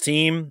on this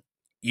team,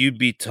 you'd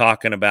be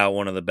talking about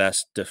one of the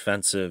best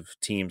defensive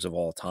teams of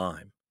all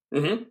time.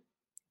 Mm-hmm.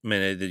 I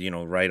mean,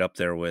 right up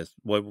there with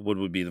what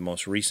would be the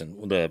most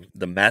recent,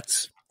 the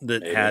Mets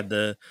that had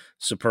the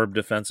superb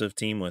defensive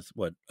team with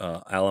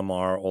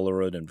Alomar,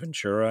 Olerud, and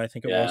Ventura, I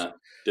think it was.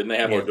 Didn't they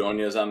have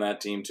Ordonez on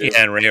that team too?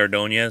 Yeah, and Ray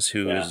Ordonez,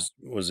 who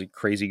was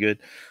crazy good.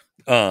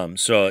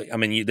 So I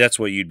mean, that's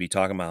what you'd be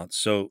talking about.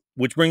 So,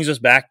 which brings us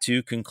back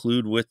to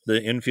conclude with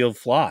the infield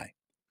fly.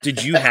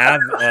 Did you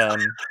have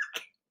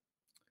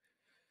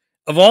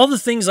of all the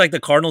things like the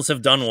Cardinals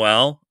have done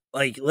well?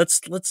 Like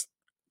let's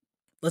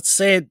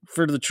say it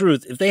for the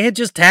truth. If they had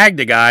just tagged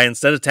a guy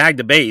instead of tagged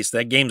a base,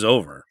 that game's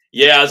over.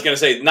 Yeah, I was going to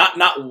say, not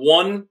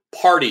one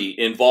party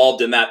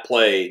involved in that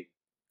play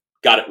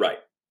got it right.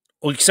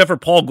 Well, except for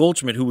Paul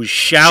Goldschmidt, who was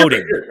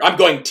shouting. Sure. I'm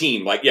going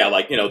team.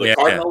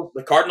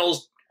 The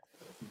Cardinals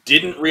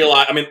didn't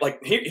realize. I mean,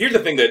 here's the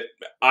thing that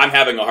I'm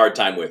having a hard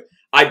time with.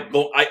 I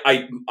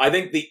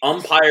think the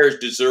umpires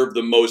deserve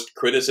the most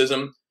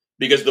criticism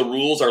because the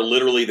rules are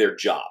literally their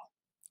job.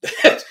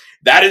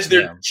 That is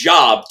their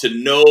job, to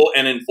know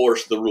and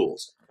enforce the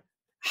rules.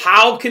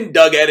 How can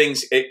Doug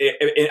Eddings,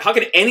 how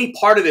can any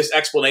part of this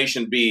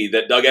explanation be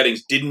that Doug Eddings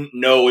didn't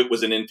know it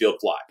was an infield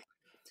fly?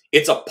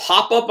 It's a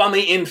pop-up on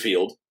the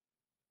infield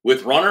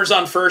with runners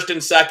on first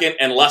and second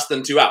and less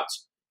than 2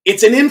 outs.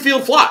 It's an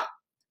infield fly.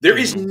 There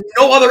is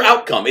no other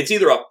outcome. It's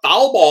either a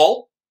foul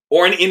ball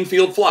or an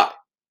infield fly.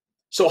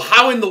 So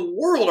how in the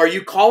world are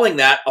you calling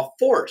that a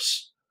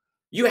force?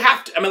 You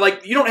have to,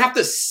 you don't have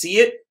to see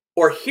it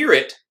or hear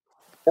it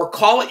or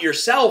call it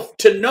yourself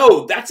to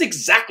know that's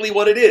exactly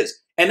what it is.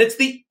 And it's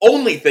the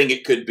only thing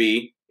it could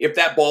be if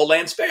that ball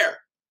lands fair.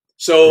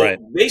 So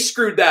They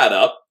screwed that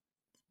up.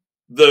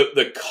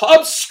 The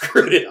Cubs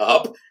screwed it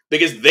up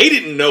because they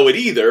didn't know it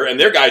either, and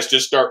their guys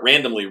just start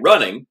randomly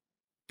running.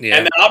 Yeah.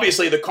 And then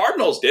obviously the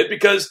Cardinals did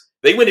because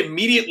they went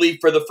immediately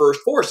for the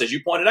first force, as you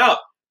pointed out.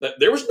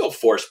 There was no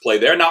force play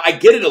there. Now, I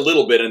get it a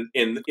little bit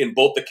in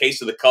both the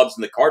case of the Cubs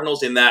and the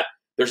Cardinals in that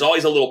there's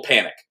always a little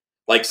panic.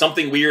 Like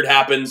something weird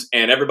happens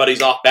and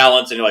everybody's off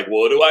balance and you're like,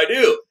 what do I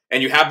do?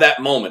 And you have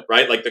that moment,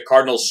 right? Like the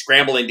Cardinals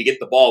scrambling to get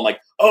the ball. I'm like,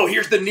 oh,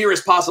 here's the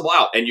nearest possible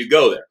out. And you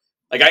go there.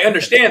 Like, I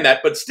understand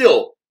that, but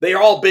still, they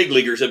are all big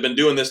leaguers, have been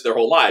doing this their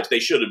whole lives. They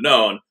should have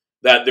known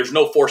that there's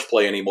no force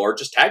play anymore.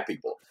 Just tag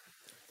people.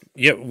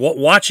 Yeah,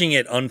 watching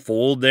it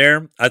unfold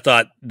there, I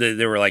thought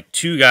there were like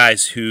two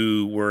guys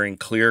who were in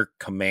clear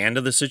command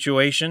of the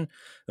situation.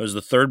 It was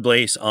the third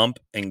base ump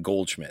and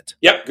Goldschmidt.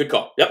 Yep, good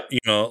call. Yep. You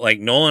know, like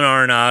Nolan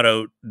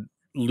Arenado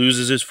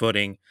loses his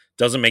footing,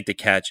 doesn't make the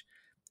catch,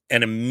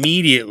 and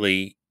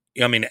immediately,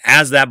 I mean,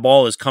 as that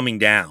ball is coming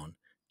down,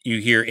 you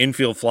hear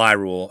infield fly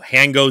rule,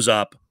 hand goes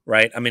up,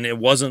 right? I mean, it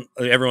wasn't,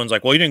 everyone's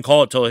like, well, you didn't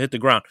call it till it hit the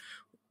ground.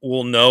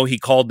 Well, no, he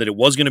called that it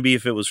was going to be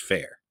if it was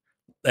fair.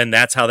 And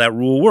that's how that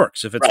rule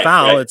works. If it's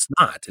foul, it's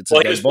not. It's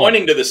well, he was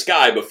pointing to the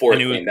sky before it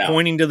came down.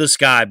 Pointing to the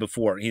sky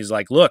before. He's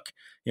like, look,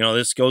 you know,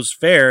 this goes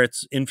fair.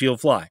 It's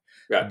infield fly.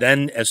 Right.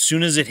 Then as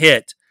soon as it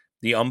hit,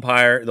 the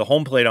umpire, the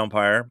home plate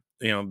umpire,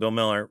 you know, Bill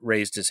Miller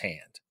raised his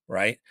hand,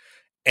 right?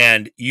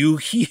 And you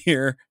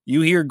hear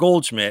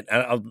Goldschmidt.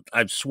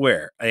 I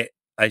swear,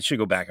 I should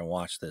go back and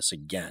watch this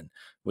again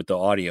with the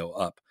audio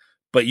up.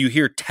 But you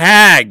hear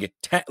tag,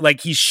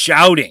 like he's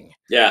shouting,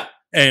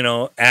 you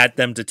know, at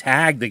them to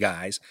tag the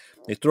guys.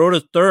 They throw to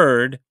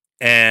third,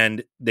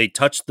 and they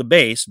touch the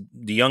base.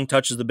 DeYoung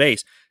touches the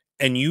base,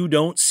 and you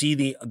don't see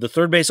the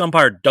third base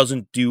umpire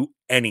doesn't do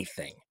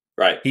anything.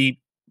 Right.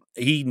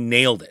 He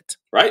nailed it.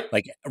 Right.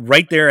 Like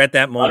right there at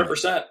that moment.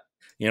 100%.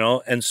 You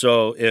know, and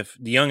so if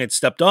DeYoung had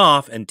stepped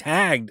off and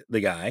tagged the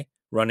guy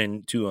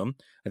running to him,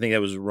 I think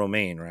that was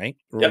Romaine, right?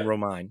 Yep.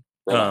 Romine.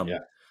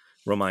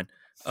 Romine.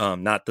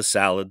 Not the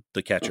salad,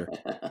 the catcher.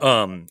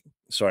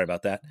 Sorry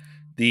about that.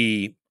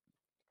 The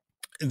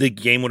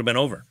game would have been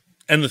over.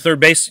 And the third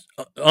base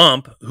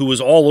ump, who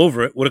was all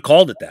over it, would have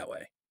called it that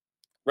way.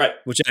 Right.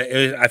 Which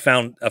I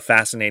found a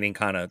fascinating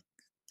kind of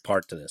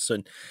part to this.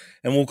 And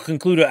we'll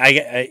conclude.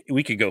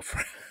 We could go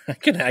for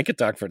I could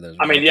talk for this.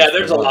 I mean,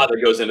 there's a lot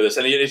that goes into this.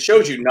 And it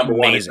shows you, number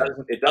one,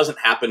 it doesn't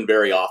happen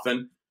very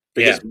often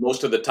because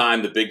most of the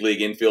time the big league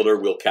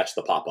infielder will catch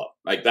the pop-up.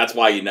 Like, that's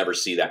why you never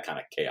see that kind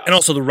of chaos. And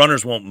also the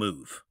runners won't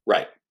move.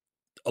 Right.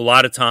 A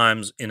lot of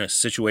times in a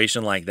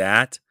situation like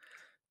that,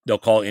 they'll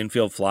call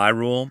infield fly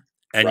rule.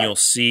 And you'll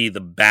see the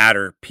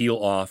batter peel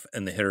off,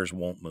 and the hitters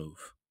won't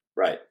move.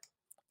 Right.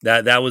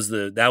 That was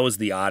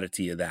the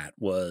oddity of that,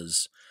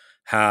 was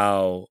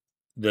how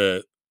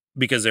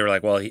because they were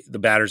like, well, the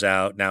batter's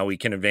out now, we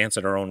can advance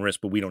at our own risk,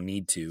 but we don't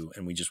need to,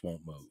 and we just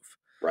won't move.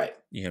 Right.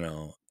 You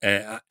know,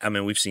 and I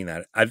mean, we've seen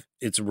that.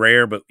 It's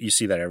rare, but you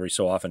see that every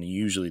so often. And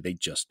usually, they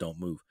just don't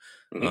move.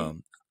 Mm-hmm.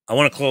 I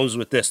want to close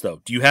with this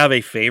though. Do you have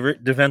a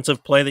favorite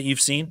defensive play that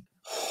you've seen?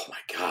 Oh my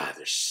God,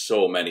 there's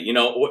so many. You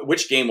know,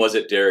 which game was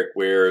it, Derek,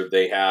 where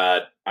they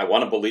had? I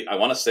want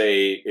to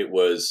say it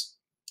was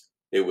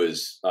a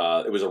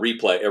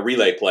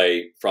relay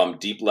play from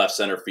deep left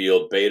center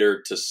field,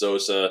 Bader to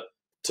Sosa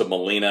to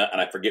Molina,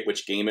 and I forget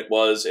which game it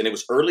was. And it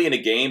was early in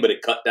a game, but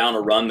it cut down a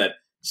run that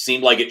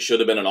seemed like it should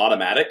have been an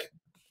automatic.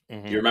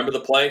 Mm-hmm. Do you remember the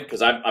play?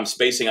 Because I'm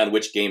spacing on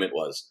which game it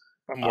was.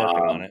 I'm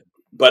working on it.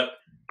 But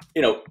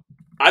you know,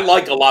 I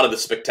like a lot of the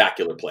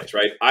spectacular plays,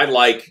 right? I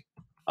like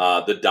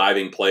the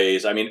diving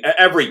plays. I mean,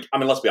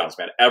 let's be honest,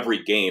 man.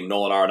 Every game,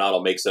 Nolan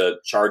Arenado makes a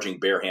charging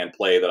bare hand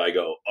play that I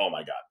go, oh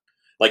my God.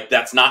 Like,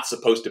 that's not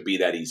supposed to be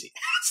that easy.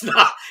 It's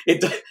not.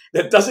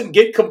 That doesn't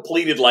get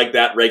completed like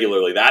that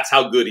regularly. That's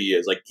how good he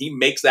is. Like, he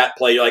makes that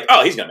play. You're like,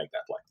 oh, he's going to make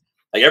that play.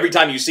 Like, every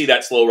time you see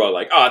that slow roll,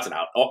 like, oh, it's an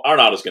out.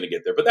 Arenado's going to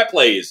get there. But that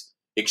play is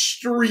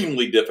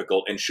extremely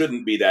difficult and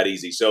shouldn't be that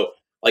easy. So,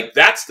 like,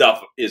 that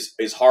stuff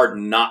is hard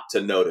not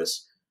to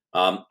notice.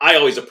 I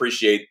always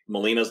appreciate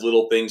Molina's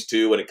little things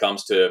too when it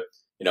comes to,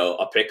 you know,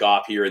 a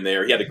pickoff here and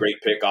there. He had a great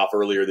pickoff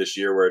earlier this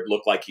year where it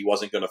looked like he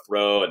wasn't going to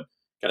throw and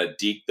kind of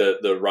deked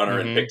the runner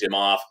and picked him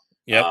off.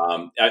 Yep.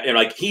 And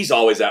like, he's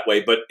always that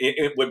way. But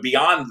it would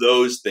beyond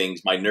those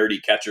things, my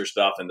nerdy catcher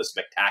stuff and the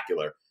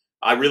spectacular.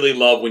 I really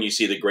love when you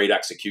see the great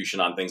execution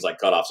on things like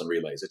cutoffs and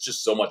relays. It's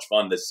just so much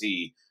fun to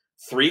see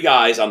three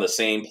guys on the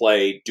same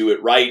play do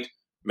it right,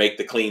 make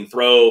the clean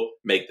throw,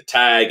 make the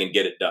tag, and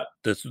get it done.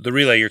 The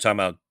relay you're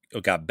talking about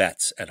got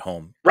Betts at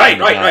home. Right.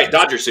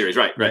 Dodger series,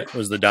 right. It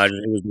was the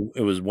Dodgers.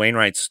 It was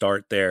Wainwright's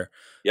start there.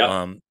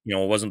 Yeah. You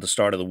know, it wasn't the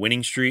start of the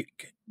winning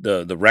streak,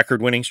 the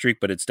record winning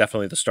streak, but it's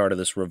definitely the start of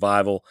this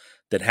revival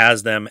that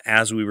has them,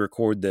 as we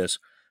record this,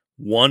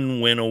 one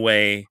win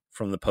away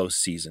from the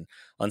postseason.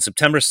 On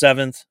September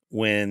 7th,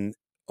 when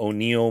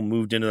O'Neill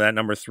moved into that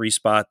number 3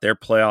 spot, their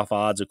playoff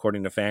odds,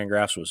 according to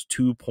Fangraphs, was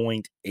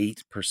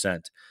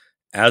 2.8%.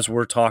 As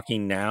we're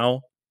talking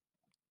now,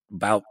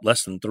 about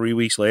less than 3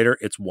 weeks later,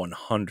 it's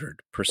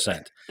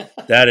 100%.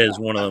 That is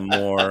one of the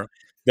more.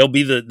 They'll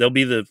be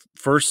the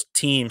first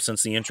team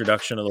since the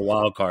introduction of the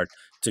wild card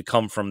to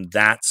come from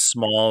that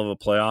small of a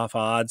playoff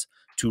odds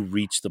to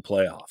reach the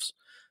playoffs.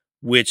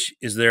 Which,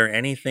 is there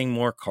anything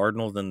more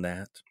cardinal than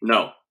that?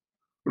 No.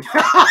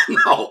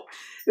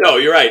 No,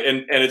 you're right.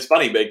 And it's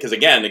funny because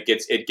again,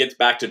 it gets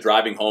back to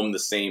driving home the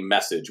same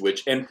message,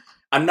 and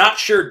I'm not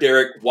sure,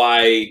 Derek,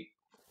 why,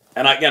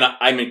 and again,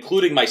 I'm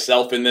including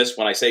myself in this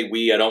when I say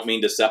we. I don't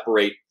mean to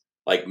separate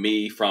like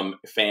me from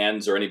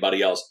fans or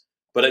anybody else,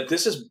 but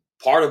this is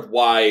part of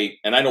why,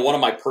 and I know one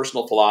of my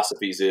personal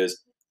philosophies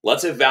is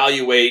let's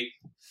evaluate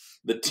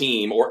the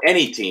team or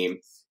any team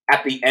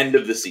at the end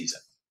of the season.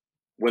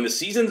 When the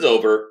season's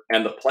over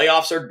and the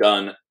playoffs are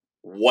done,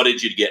 what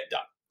did you get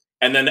done?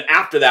 And then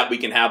after that, we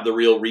can have the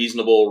real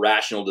reasonable,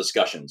 rational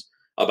discussions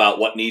about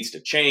what needs to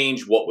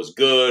change, what was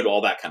good,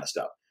 all that kind of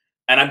stuff.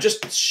 And I'm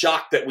just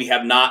shocked that we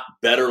have not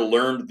better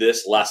learned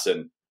this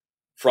lesson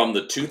from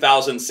the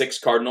 2006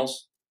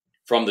 Cardinals,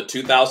 from the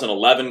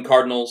 2011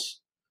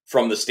 Cardinals,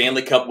 from the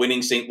Stanley Cup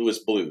winning St. Louis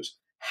Blues.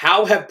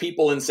 How have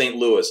people in St.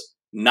 Louis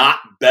not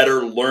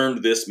better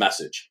learned this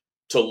message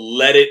to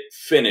let it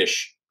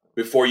finish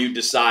before you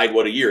decide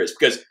what a year is?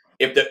 Because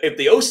if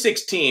the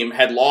 06 team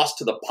had lost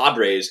to the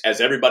Padres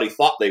as everybody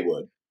thought they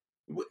would,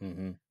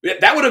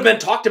 that would have been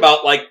talked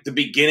about like the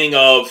beginning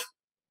of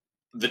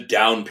the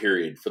down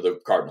period for the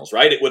Cardinals,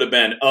 right? It would have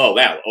been,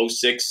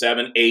 06,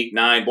 7, 8,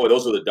 9, boy,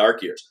 those were the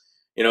dark years.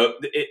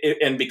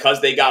 And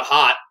because they got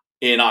hot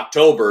in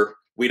October,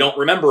 we don't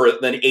remember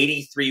an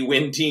 83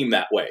 win team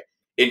that way.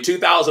 In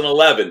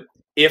 2011,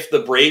 if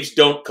the Braves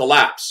don't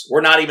collapse,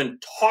 we're not even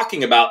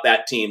talking about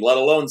that team, let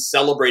alone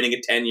celebrating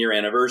a 10-year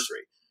anniversary.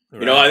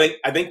 Right.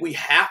 I think we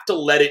have to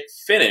let it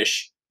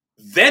finish.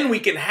 Then we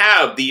can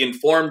have the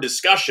informed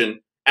discussion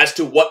as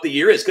to what the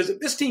year is. Because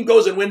if this team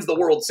goes and wins the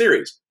World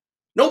Series,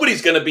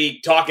 nobody's going to be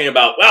talking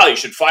about, well, you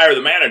should fire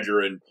the manager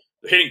and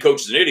the hitting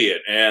coach is an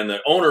idiot and the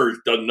owner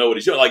doesn't know what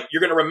he's doing. Like,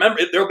 you're going to remember,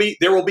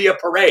 there will be a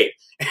parade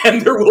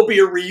and there will be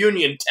a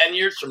reunion 10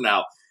 years from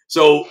now.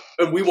 So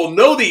we will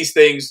know these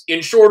things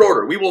in short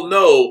order. We will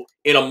know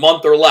in a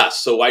month or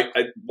less. So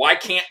why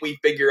can't we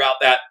figure out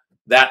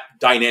that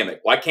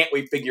dynamic? Why can't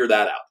we figure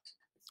that out?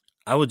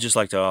 I would just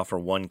like to offer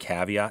one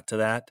caveat to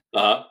that.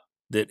 Uh-huh.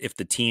 That if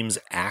the team's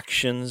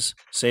actions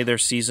say their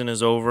season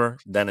is over,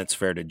 then it's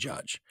fair to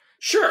judge.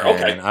 Sure,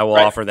 okay. And I will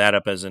offer that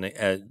up as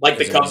like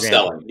the Cubs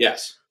selling,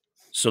 yes.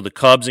 So the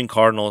Cubs and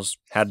Cardinals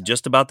had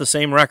just about the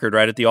same record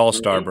right at the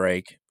All-Star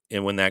break,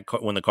 and when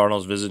the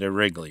Cardinals visited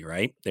Wrigley,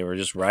 right? They were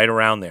just right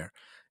around there.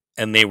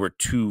 And they were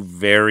two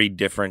very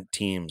different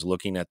teams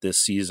looking at this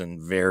season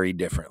very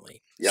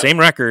differently. Yep. Same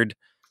record,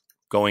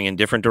 going in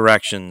different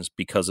directions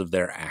because of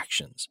their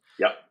actions.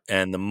 Yep.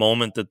 And the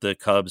moment that the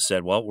Cubs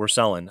said, well, we're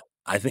selling,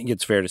 I think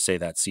it's fair to say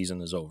that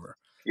season is over.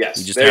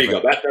 Yes, there you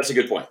go. That's a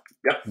good point.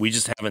 Yep. We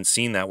just haven't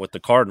seen that with the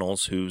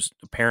Cardinals, who's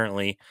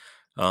apparently,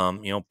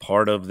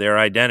 part of their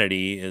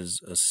identity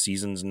is a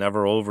season's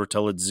never over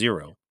till it's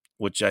zero,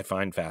 which I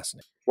find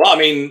fascinating. Well, I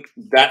mean,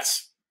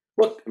 that's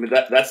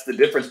the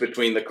difference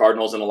between the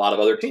Cardinals and a lot of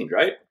other teams,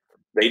 right?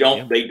 They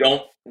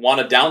don't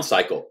want a down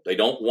cycle. They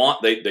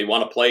want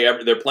to play.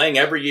 They're playing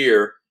every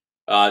year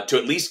to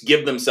at least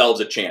give themselves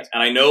a chance.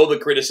 And I know the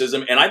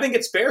criticism, and I think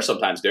it's fair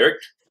sometimes, Derek.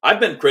 I've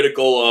been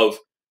critical of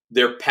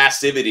their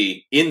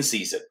passivity in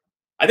season.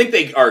 I think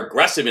they are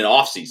aggressive in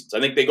off seasons. I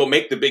think they go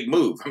make the big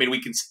move. I mean,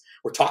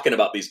 we're talking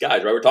about these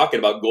guys, right? We're talking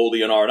about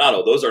Goldie and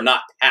Arenado. Those are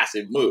not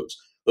passive moves.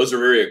 Those are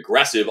very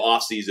aggressive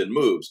off season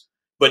moves.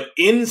 But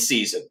in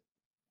season,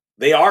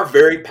 they are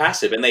very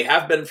passive, and they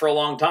have been for a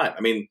long time.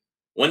 I mean,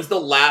 when's the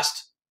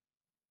last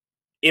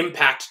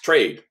impact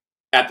trade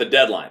at the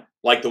deadline?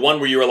 Like the one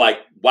where you were like,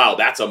 wow,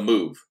 that's a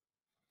move.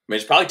 I mean,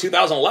 it's probably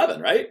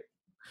 2011, right?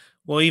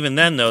 Well, even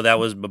then, though, that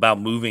was about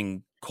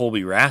moving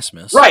Colby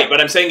Rasmus. Right, but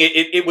I'm saying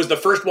it was the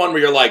first one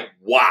where you're like,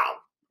 wow.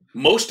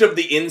 Most of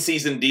the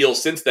in-season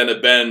deals since then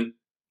have been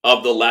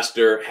of the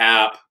Lester,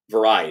 Happ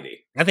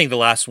variety. I think the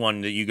last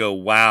one that you go,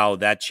 wow,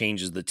 that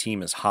changes the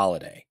team is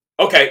Holiday.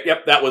 Okay,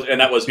 yep, that was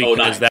because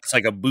 09. That's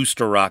like a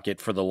booster rocket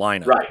for the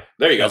lineup. Right,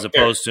 there you go. As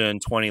opposed to in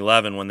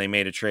 2011 when they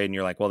made a trade and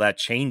you're like, well, that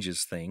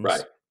changes things.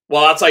 Right.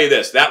 Well, I'll tell you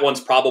this, that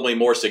one's probably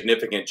more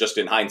significant just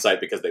in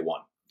hindsight because they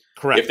won.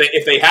 Correct.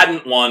 If they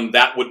hadn't won,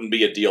 that wouldn't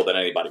be a deal that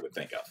anybody would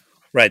think of.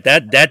 Right.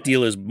 That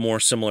deal is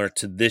more similar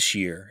to this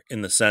year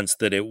in the sense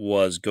that it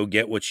was go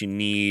get what you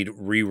need,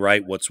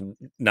 rewrite what's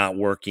not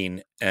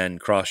working,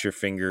 and cross your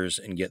fingers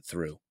and get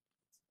through.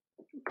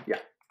 Yeah.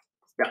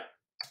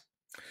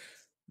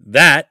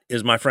 That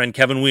is my friend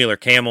Kevin Wheeler,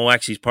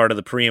 KMOX. He's part of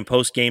the pre- and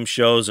post-game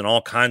shows and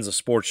all kinds of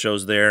sports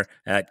shows there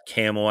at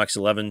KMOX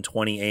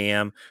 1120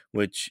 AM,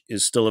 which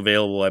is still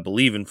available, I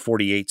believe, in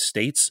 48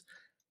 states.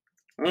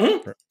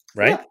 Mm-hmm.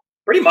 Right? Yeah,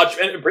 pretty much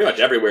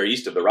everywhere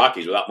east of the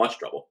Rockies without much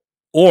trouble.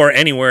 Or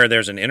anywhere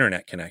there's an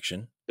internet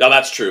connection. No,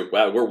 that's true.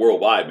 Wow, we're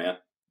worldwide, man.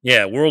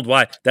 Yeah,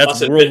 worldwide.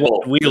 That's Us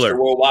Worldwide Wheeler. Mr.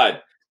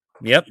 Worldwide.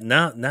 Yep.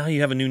 Now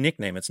you have a new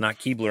nickname. It's not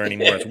Keebler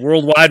anymore. It's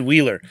Worldwide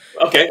Wheeler.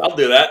 Okay, I'll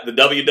do that. The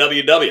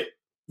WWW.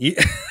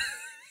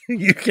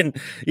 You can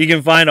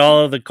find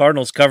all of the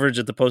Cardinals coverage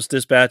at the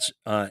Post-Dispatch,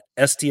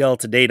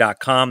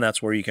 stltoday.com.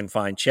 That's where you can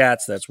find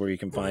chats. That's where you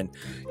can find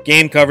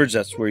game coverage.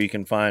 That's where you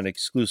can find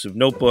exclusive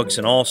notebooks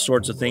and all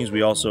sorts of things.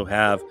 We also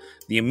have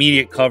the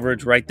immediate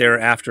coverage right there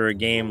after a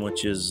game,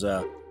 which is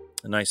a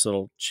nice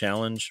little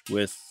challenge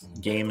with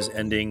games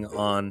ending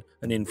on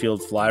an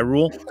infield fly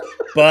rule.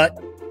 But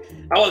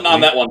I wasn't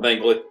on that one,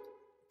 thankfully.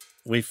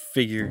 We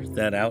figured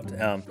that out.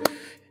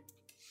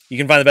 You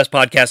can find the best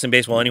podcast in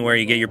baseball anywhere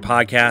you get your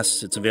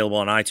podcasts. It's available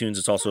on iTunes.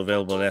 It's also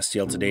available at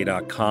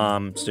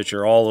stltoday.com,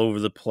 Stitcher, all over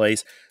the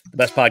place. The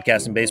best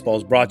podcast in baseball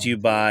is brought to you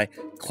by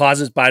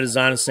Closets by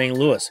Design of St.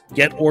 Louis.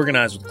 Get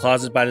organized with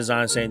Closets by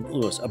Design of St.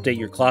 Louis. Update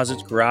your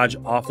closets, garage,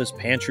 office,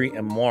 pantry,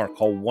 and more.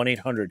 Call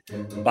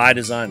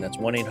 1-800-BY-DESIGN. That's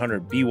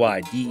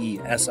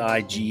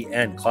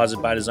 1-800-BYDESIGN.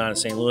 Closet by Design of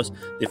St. Louis,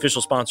 the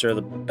official sponsor of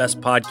the best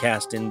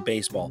podcast in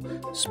baseball.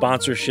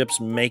 Sponsorships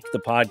make the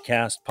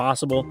podcast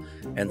possible,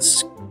 and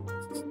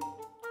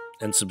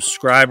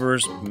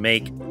subscribers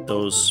make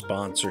those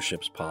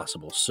sponsorships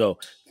possible. So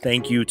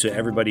thank you to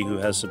everybody who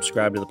has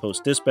subscribed to the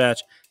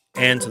Post-Dispatch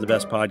and to the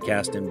best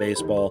podcast in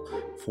baseball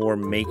for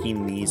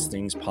making these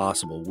things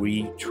possible.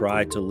 We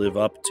try to live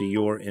up to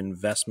your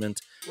investment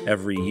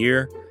every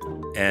year,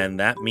 and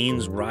that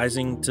means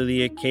rising to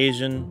the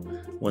occasion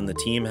when the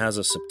team has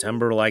a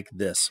September like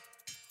this.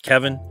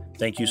 Kevin,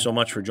 thank you so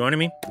much for joining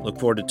me. Look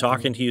forward to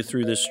talking to you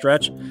through this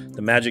stretch.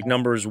 The magic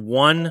number is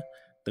 1.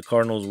 The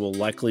Cardinals will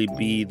likely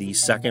be the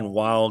second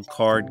wild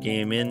card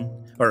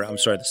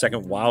the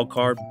second wild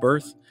card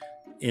berth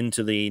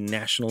into the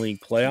National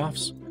League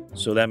playoffs.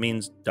 So that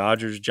means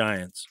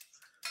Dodgers-Giants.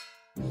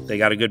 They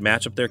got a good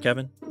matchup there,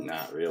 Kevin?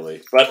 Not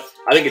really. But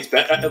I think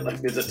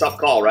it's a tough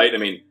call, right? I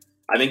mean,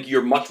 I think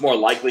you're much more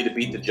likely to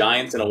beat the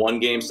Giants in a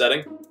one-game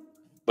setting.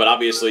 But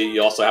obviously,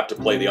 you also have to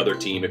play the other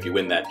team if you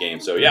win that game.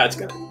 So, yeah, it's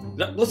going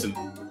to – listen,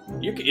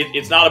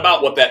 it's not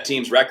about what that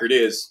team's record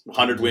is,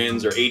 100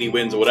 wins or 80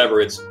 wins or whatever.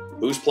 It's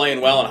who's playing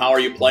well and how are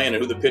you playing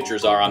and who the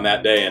pitchers are on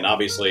that day. And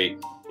obviously,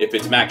 if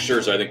it's Max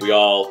Scherzer, I think we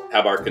all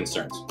have our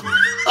concerns.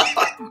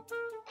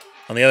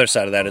 On the other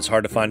side of that, it's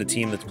hard to find a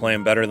team that's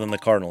playing better than the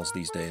Cardinals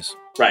these days.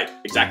 Right.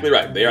 Exactly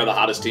right. They are the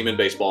hottest team in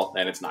baseball,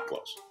 and it's not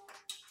close.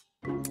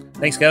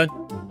 Thanks, Kevin.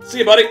 See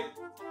you, buddy.